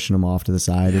just pushing them off to the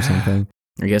side or something.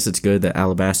 I guess it's good that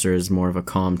Alabaster is more of a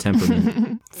calm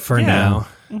temperament. For now.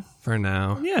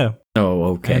 Yeah. Oh,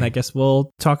 okay. And I guess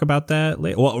we'll talk about that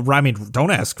later. Well, I mean, don't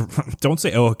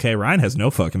say, oh, okay, Ryan has no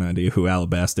fucking idea who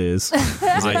Alabaster is.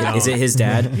 Is it his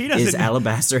dad? Is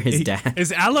Alabaster his dad?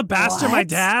 Is Alabaster my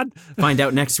dad? Find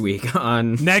out next week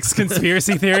on Next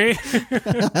Conspiracy Theory.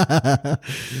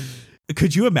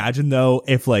 Could you imagine, though,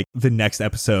 if, like, the next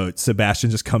episode,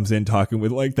 Sebastian just comes in talking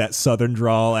with, like, that southern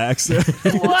drawl accent?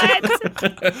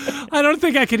 What? I don't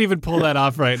think I could even pull that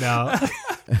off right now.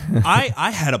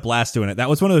 I had a blast doing it. That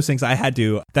was one of those things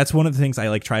that's one of the things I,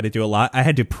 like, try to do a lot. I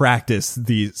had to practice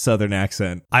the southern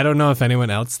accent. I don't know if anyone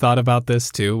else thought about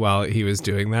this, too, while he was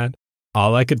doing that.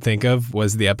 All I could think of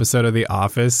was the episode of The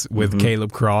Office with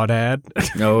Caleb Crawdad.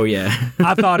 Oh, yeah.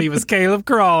 I thought he was Caleb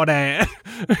Crawdad.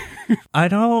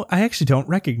 I actually don't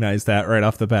recognize that right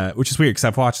off the bat, which is weird because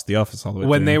I've watched The Office all the way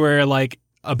when through. they were like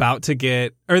about to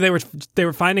get, or they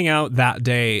were finding out that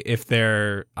day if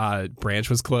their branch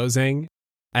was closing,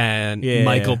 and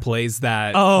Michael plays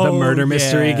that the murder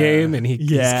mystery game, and he's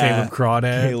Caleb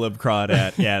Crawdad. Caleb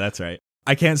Crawdad. Yeah, that's right.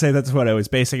 I can't say that's what I was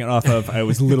basing it off of. I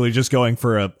was literally just going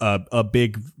for a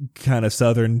big kind of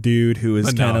southern dude who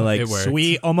is kind of like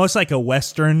sweet, almost like a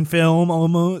Western film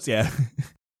almost. Yeah.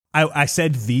 I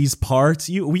said these parts.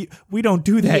 We don't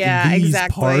do that in these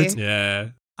parts. Yeah.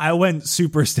 I went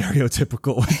super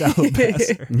stereotypical with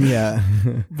Alabaster. Yeah.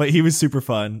 But he was super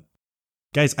fun.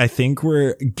 Guys, I think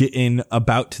we're getting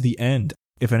about to the end.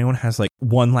 If anyone has like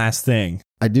one last thing.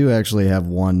 I do actually have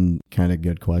one kind of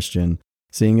good question.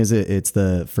 Seeing as it's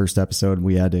the first episode,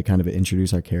 we had to kind of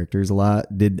introduce our characters a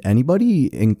lot. Did anybody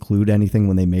include anything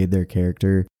when they made their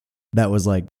character that was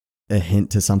like a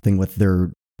hint to something with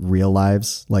their real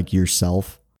lives, like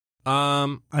yourself?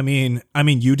 I mean,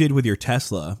 you did with your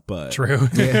Tesla, but true.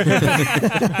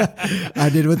 I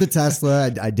did with the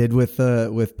Tesla. I did with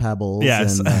Pebbles.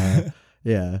 Yes. And,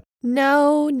 yeah.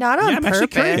 No, not on I'm purpose. actually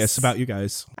curious about you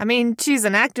guys. I mean, she's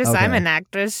an actress. Okay. I'm an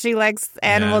actress. She likes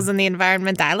animals in the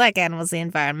environment. I like animals in the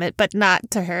environment, but not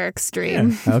to her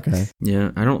extreme. Yeah. Okay.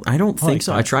 Yeah, I don't think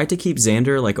so. that. I tried to keep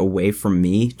Xander like away from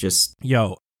me. Just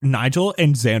Nigel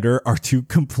and Xander are two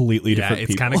completely different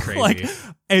people. It's kind of crazy.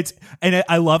 Like,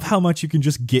 I love how much you can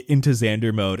just get into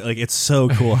Xander mode. Like, it's so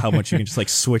cool how much you can just like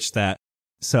switch that.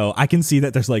 So I can see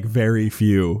that there's like very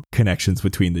few connections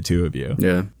between the two of you.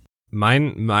 yeah.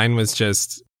 Mine was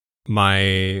just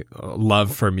my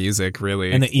love for music,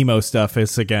 really. And the emo stuff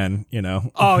is again,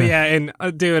 Oh yeah, and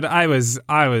dude, I was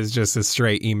just a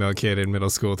straight emo kid in middle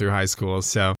school through high school,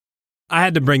 so I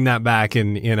had to bring that back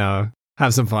and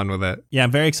have some fun with it. Yeah,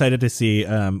 I'm very excited to see.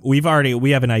 We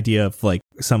have an idea of like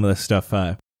some of the stuff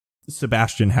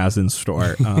Sebastian has in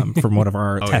store from one of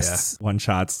our tests, one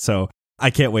shots. So I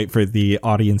can't wait for the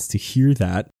audience to hear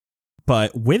that.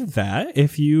 But with that,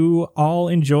 if you all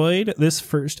enjoyed this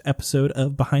first episode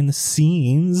of Behind the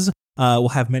Scenes, we'll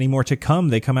have many more to come.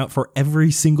 They come out for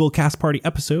every single Cast Party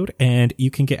episode, and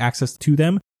you can get access to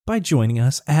them by joining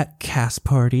us at Cast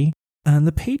Party on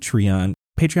the Patreon,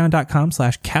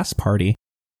 patreon.com/castparty.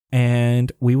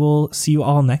 And we will see you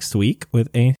all next week with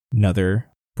another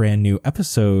brand new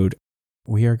episode.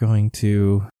 We are going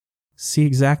to see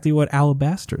exactly what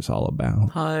Alabaster's all about.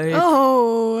 Hi.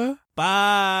 Oh.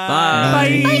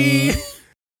 Bye. Bye.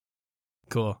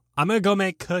 Cool. I'm going to go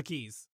make cookies.